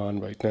going on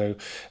right now,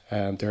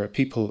 there are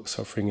people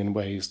suffering in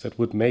ways that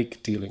would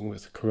make dealing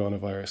with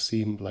coronavirus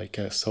seem like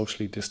a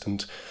socially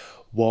distant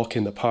walk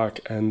in the park.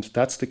 And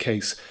that's the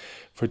case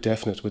for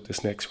definite with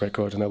this next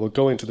record. And I will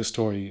go into the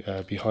story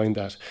behind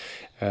that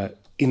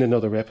in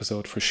another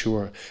episode for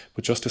sure.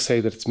 But just to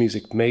say that it's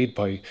music made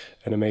by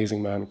an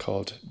amazing man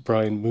called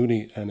Brian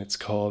Mooney, and it's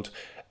called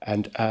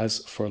And As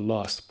for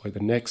Lost by The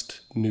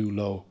Next New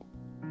Low.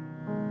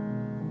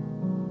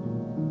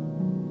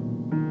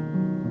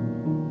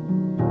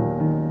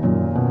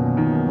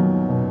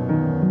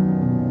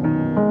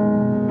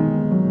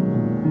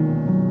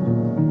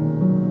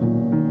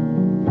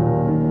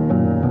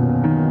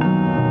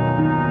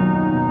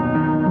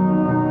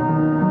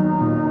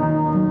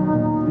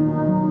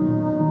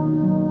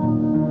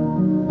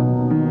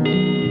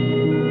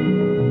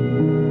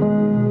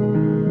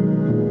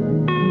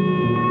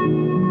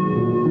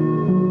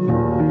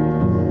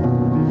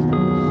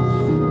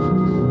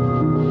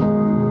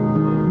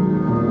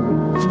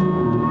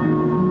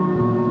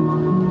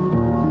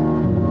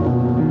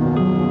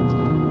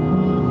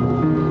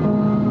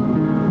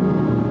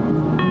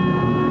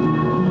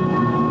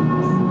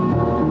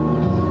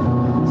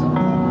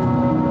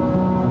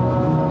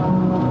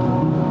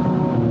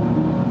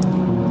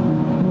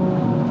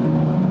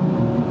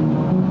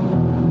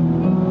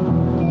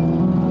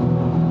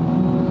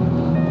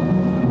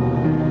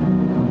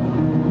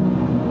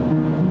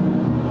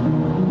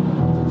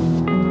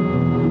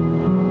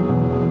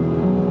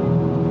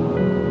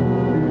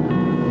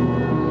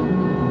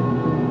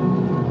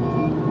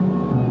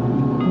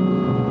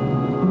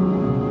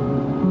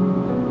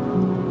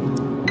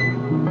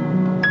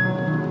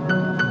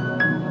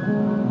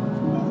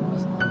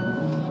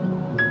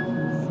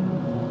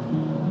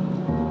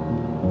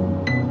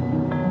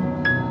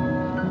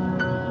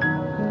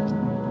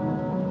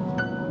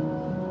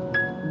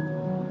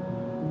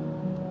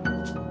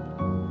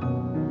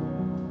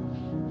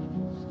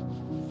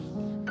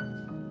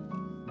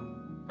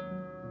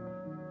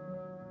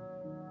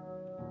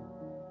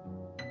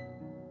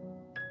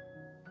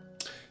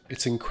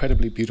 It's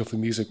incredibly beautiful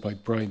music by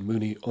Brian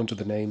Mooney under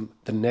the name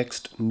The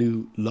Next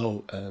New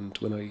Low. And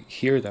when I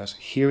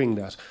hearing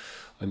that,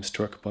 I'm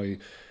struck by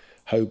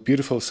how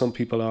beautiful some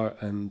people are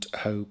and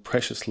how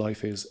precious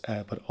life is,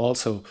 but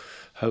also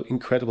how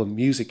incredible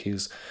music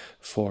is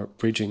for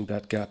bridging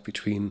that gap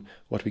between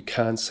what we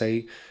can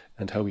say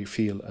and how we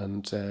feel.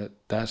 And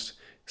that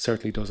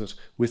certainly does it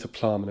with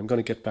aplomb. And I'm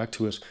going to get back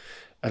to it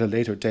at a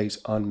later date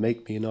on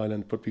Make Me an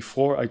Island. But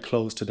before I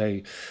close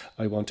today,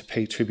 I want to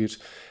pay tribute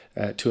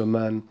to a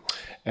man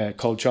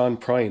called John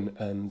Prine,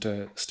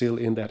 and still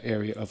in that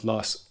area of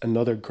loss,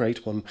 another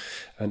great one.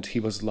 And he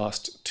was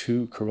lost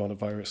to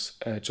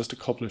coronavirus just a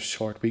couple of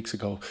short weeks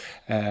ago.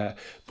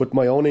 But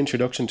my own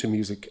introduction to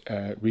music,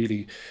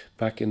 really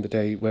back in the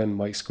day when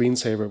my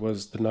screensaver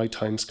was The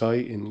Nighttime Sky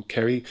in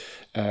Kerry,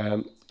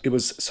 it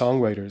was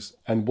songwriters.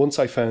 And once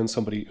I found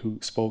somebody who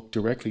spoke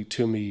directly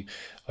to me,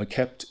 I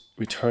kept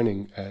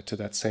returning to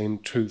that same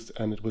truth,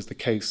 and it was the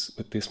case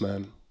with this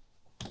man.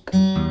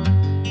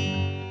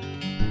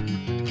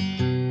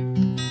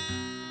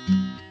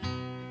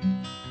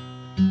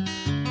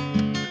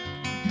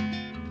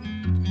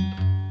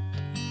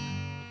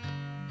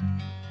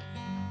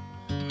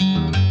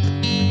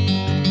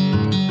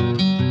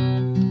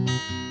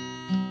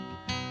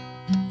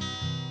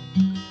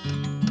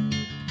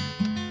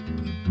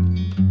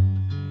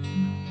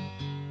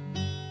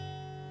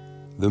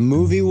 The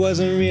movie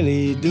wasn't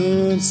really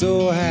doing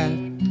so hot,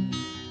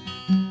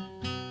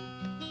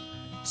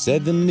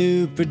 said the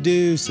new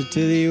producer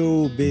to the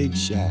old big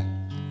shot.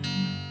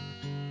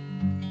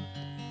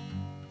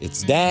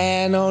 It's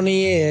down on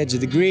the edge of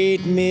the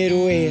great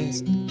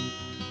Midwest.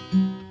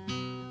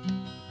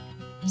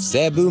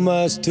 Sabu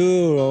must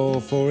tour or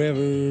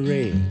forever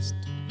rest.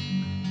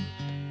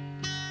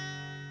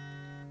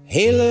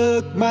 Hey,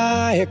 look,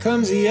 Ma, here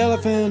comes the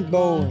elephant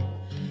boy,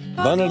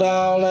 bundled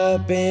all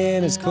up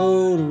in his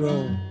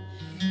corduroy,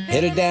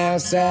 headed down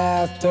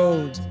south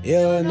towards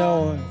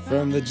Illinois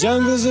from the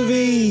jungles of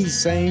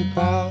East St.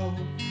 Paul.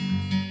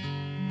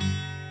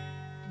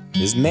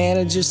 His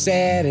manager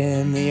sat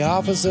in the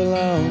office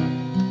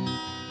alone,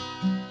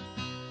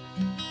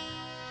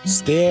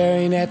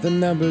 staring at the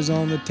numbers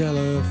on the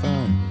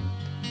telephone,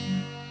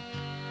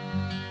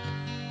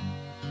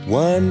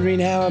 wondering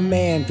how a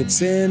man could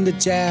send a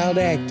child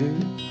actor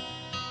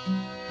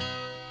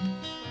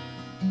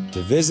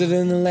to visit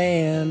in the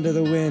land of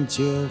the wind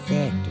chill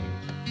factor.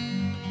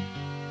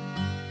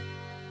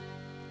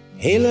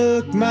 Hey,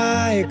 look,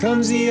 Ma, here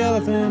comes the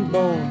elephant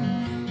boy,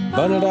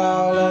 bundled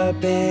all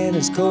up in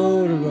his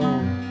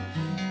corduroy,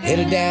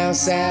 headed down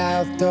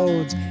south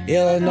towards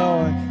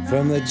Illinois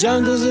from the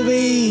jungles of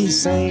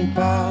East St.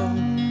 Paul.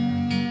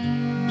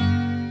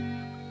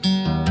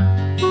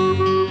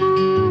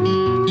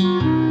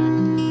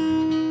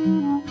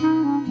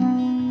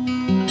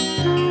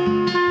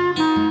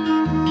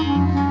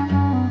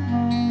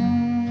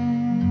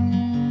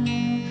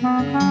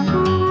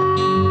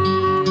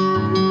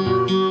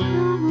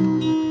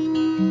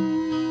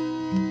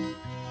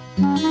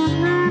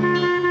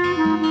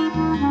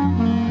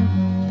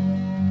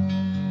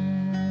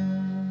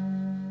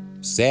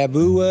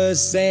 Sabu was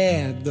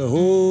sad, the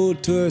whole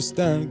tour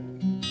stunk.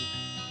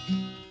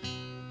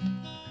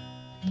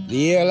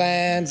 The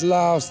airlines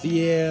lost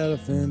the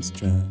elephant's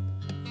trunk.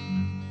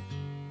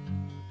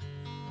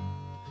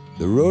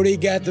 The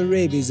roadie got the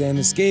rabies and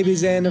the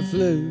scabies and the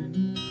flu.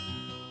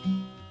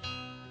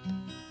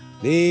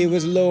 They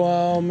was low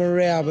on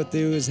morale, but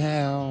they was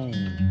hound.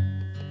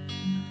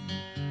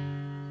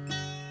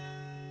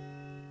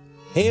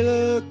 Hey,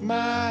 look,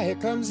 Ma, here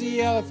comes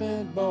the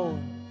elephant boy,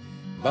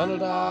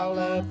 bundled all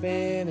up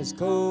in his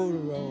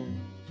corduroy,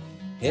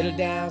 headed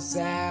down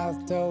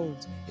south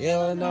towards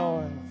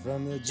Illinois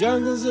from the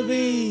jungles of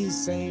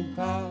East St.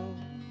 Paul,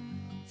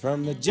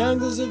 from the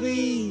jungles of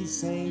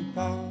East St.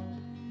 Paul,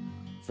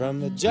 from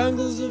the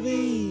jungles of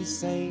East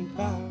St.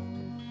 Paul.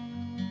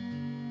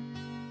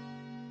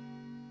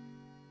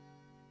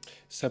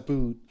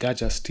 Sabu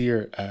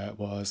Dajastir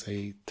was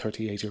a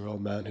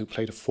 38-year-old man who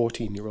played a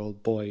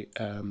 14-year-old boy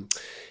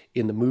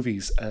in the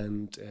movies,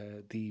 and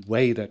the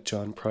way that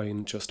John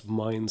Prine just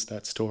mines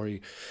that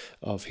story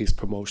of his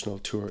promotional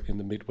tour in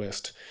the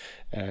Midwest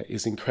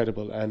is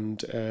incredible,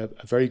 and a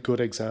very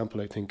good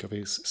example, I think, of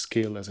his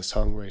skill as a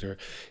songwriter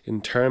in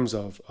terms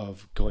of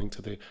going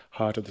to the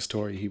heart of the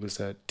story. He was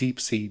a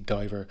deep-sea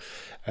diver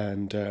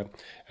and a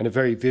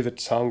very vivid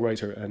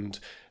songwriter, and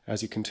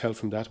as you can tell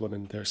from that one,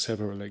 and there are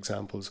several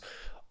examples,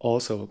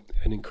 also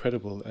an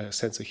incredible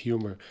sense of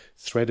humour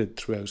threaded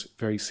throughout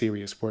very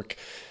serious work.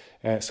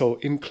 So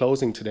in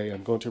closing today,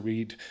 I'm going to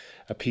read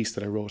a piece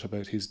that I wrote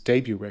about his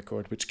debut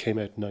record, which came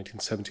out in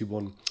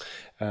 1971.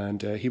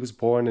 And he was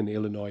born in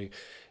Illinois.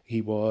 He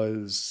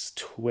was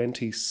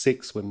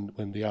 26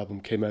 when the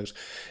album came out.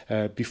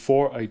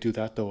 Before I do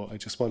that, though, I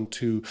just want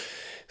to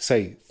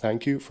say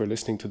thank you for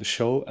listening to the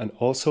show, and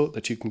also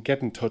that you can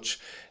get in touch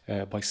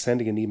by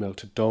sending an email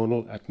to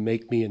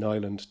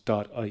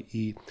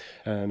donal@makemeanisland.ie.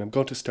 And I'm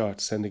going to start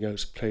sending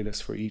out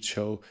playlists for each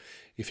show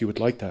if you would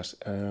like that,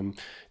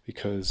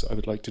 because I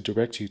would like to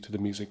direct you to the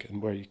music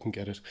and where you can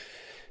get it.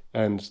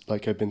 And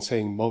like I've been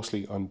saying,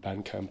 mostly on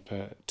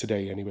Bandcamp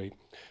today anyway.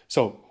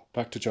 So,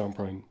 back to John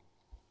Prine.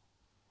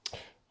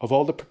 Of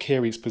all the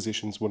precarious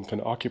positions one can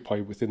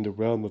occupy within the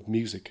realm of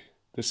music,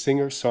 the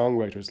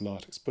singer-songwriter's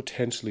lot is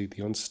potentially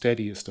the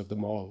unsteadiest of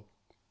them all.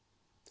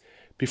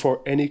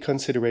 Before any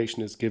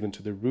consideration is given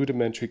to the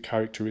rudimentary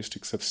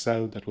characteristics of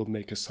sound that will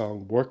make a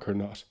song work or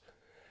not,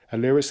 a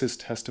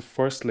lyricist has to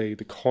first lay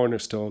the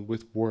cornerstone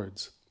with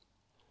words.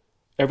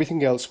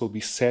 Everything else will be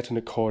set in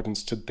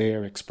accordance to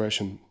their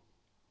expression.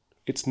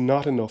 It's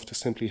not enough to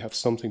simply have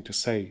something to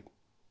say.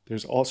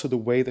 There's also the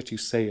way that you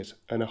say it,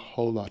 and a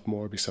whole lot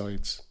more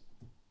besides.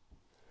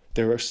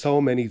 There are so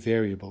many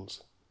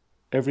variables.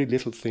 Every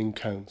little thing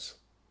counts.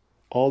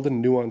 All the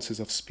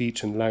nuances of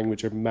speech and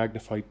language are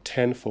magnified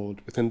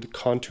tenfold within the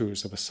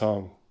contours of a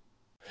song.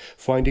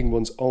 Finding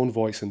one's own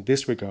voice in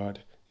this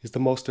regard is the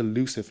most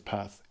elusive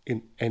path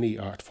in any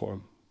art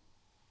form.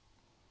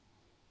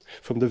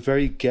 From the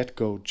very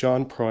get-go,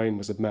 John Prine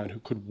was a man who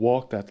could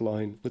walk that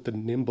line with the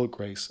nimble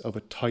grace of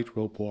a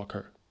tightrope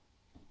walker.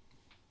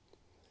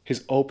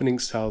 His opening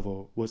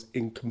salvo was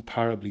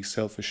incomparably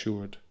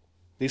self-assured.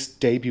 This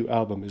debut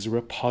album is a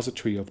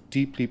repository of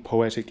deeply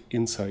poetic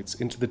insights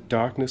into the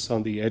darkness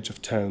on the edge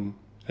of town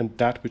and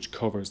that which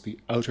covers the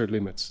outer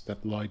limits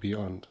that lie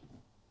beyond.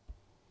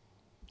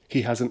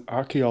 He has an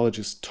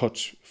archaeologist's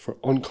touch for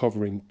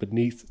uncovering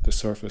beneath the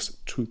surface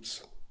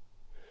truths.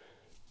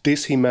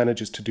 This he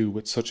manages to do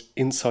with such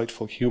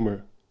insightful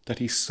humour that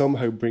he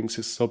somehow brings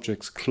his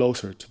subjects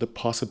closer to the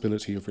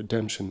possibility of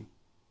redemption.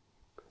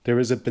 There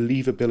is a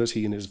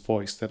believability in his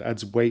voice that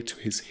adds weight to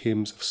his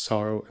hymns of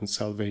sorrow and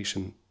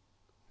salvation.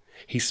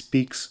 He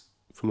speaks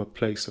from a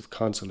place of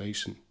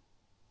consolation.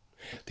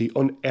 The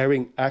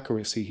unerring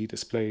accuracy he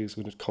displays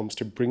when it comes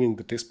to bringing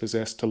the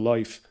dispossessed to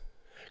life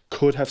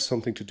could have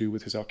something to do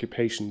with his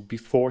occupation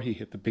before he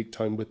hit the big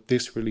time with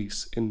this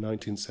release in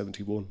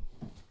 1971.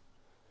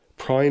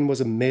 Prine was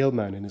a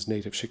mailman in his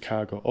native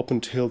Chicago up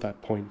until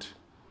that point,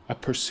 a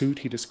pursuit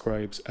he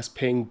describes as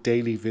paying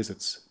daily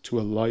visits to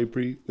a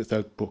library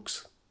without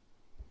books.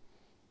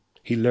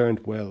 He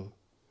learned well.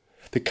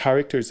 The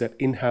characters that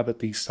inhabit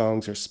these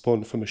songs are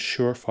spun from a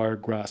surefire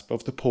grasp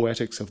of the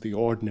poetics of the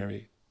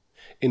ordinary.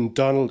 In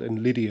Donald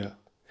and Lydia,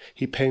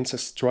 he paints a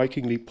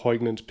strikingly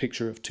poignant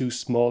picture of two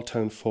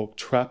small-town folk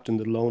trapped in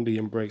the lonely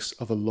embrace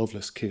of a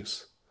loveless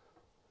kiss.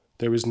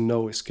 There is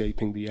no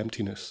escaping the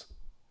emptiness.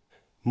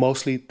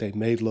 Mostly they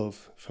made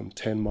love from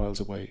 10 miles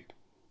away.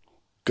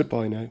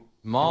 Goodbye now.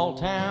 Small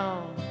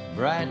town,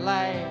 bright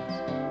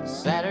lights,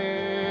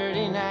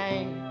 Saturday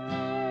night,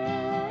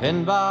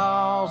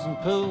 pinballs and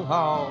pool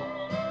halls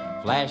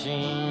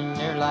flashing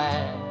their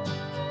lights,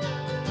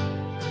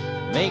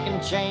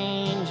 making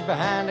change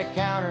behind a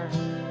counter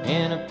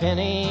in a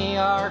penny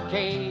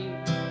arcade,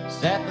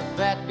 sat the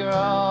fat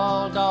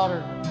girl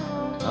daughter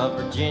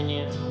of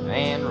Virginia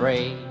and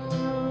Ray.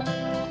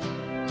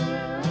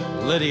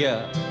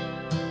 Lydia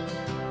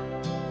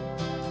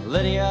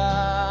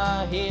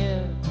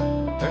hid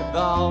her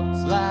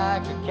thoughts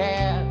like a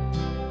cat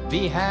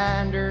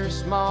behind her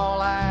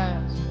small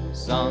eyes,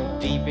 sunk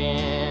deep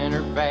in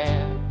her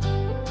fat.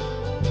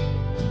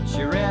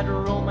 She read a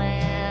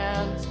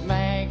romance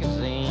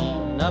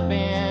magazine up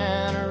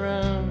in her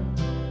room.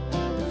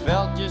 It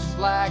felt just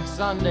like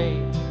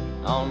Sunday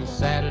on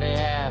Saturday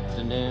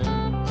afternoon.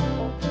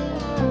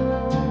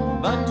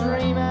 But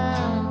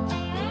dreaming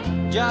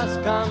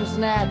just comes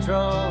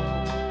natural,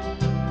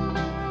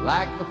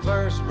 like the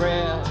first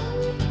breath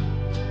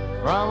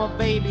from a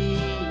baby,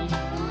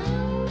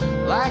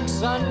 like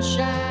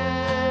sunshine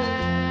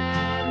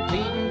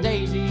feeding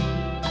daisies,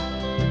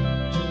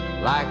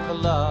 like the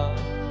love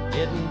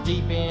hidden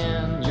deep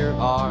in your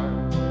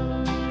heart.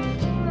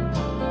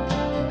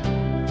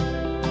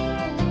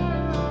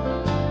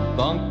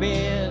 Bunk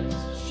beds,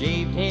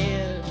 shaved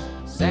heads,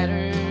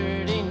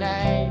 Saturday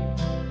night,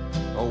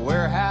 a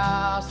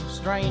warehouse of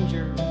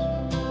strangers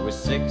with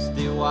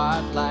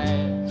 60-watt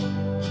lights,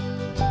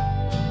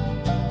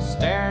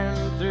 staring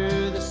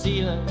through the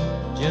ceiling,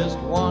 just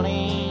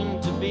wanting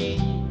to be,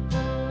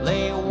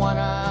 lay one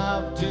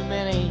of too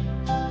many,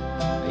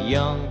 a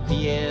young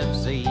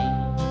PFC.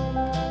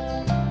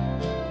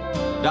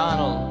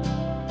 Donald,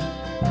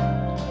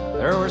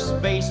 there were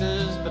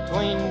spaces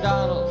between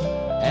Donald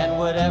and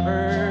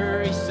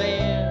whatever he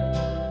said.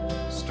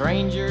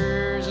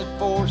 Strangers had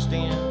forced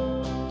him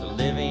to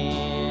live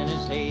in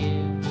his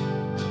head.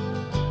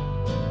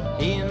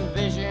 He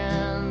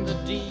envisioned the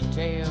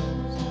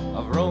details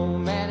of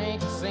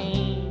romantic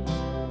scenes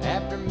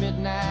after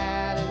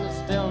midnight in the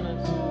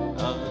stillness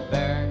of the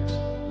barracks,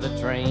 the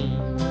train.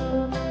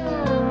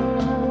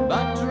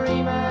 But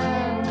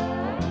dreaming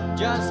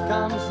just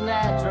comes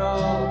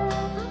natural,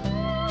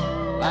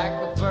 like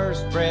the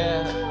first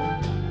breath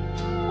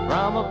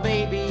from a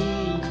baby,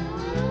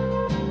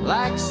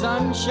 like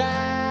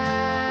sunshine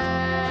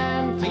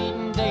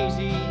feeding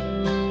daisies,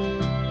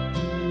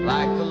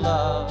 like the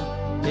love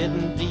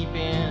hidden deep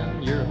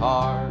in your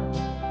heart.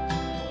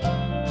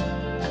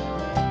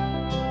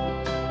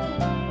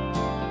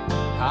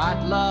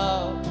 Hot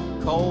love,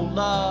 cold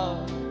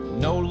love,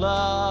 no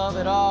love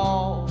at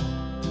all.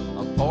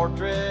 A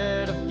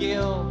portrait of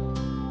guilt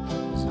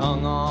is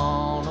hung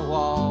on the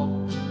wall.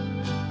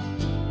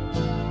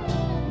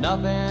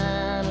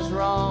 Nothing is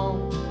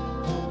wrong,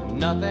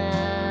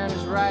 nothing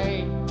is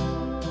right.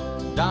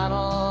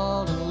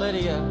 Donald and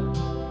Lydia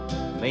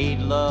made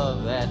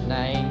love that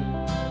night.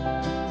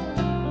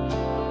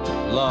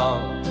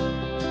 Love,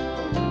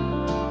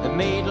 they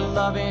made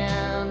love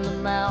in the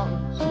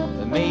mountains,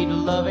 they made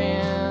love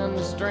in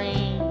the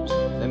streams,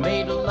 they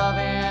made love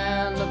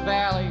in the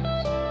valleys,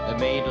 they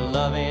made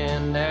love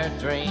in their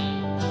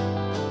dreams.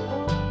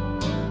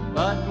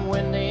 But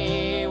when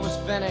they was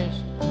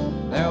finished,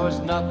 there was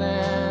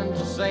nothing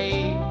to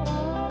say,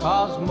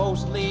 'cause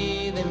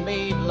mostly they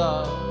made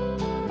love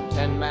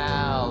 10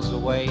 miles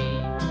away.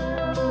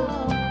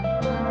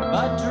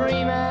 But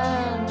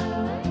dreaming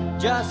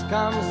just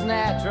comes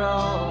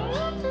natural,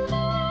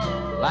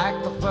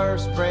 like the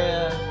first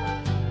breath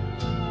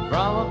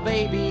from a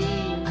baby,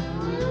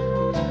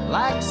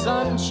 like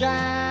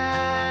sunshine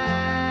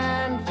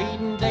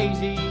feeding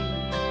daisies,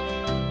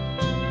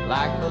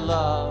 like the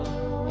love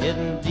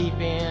hidden deep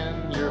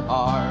in your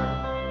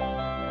heart.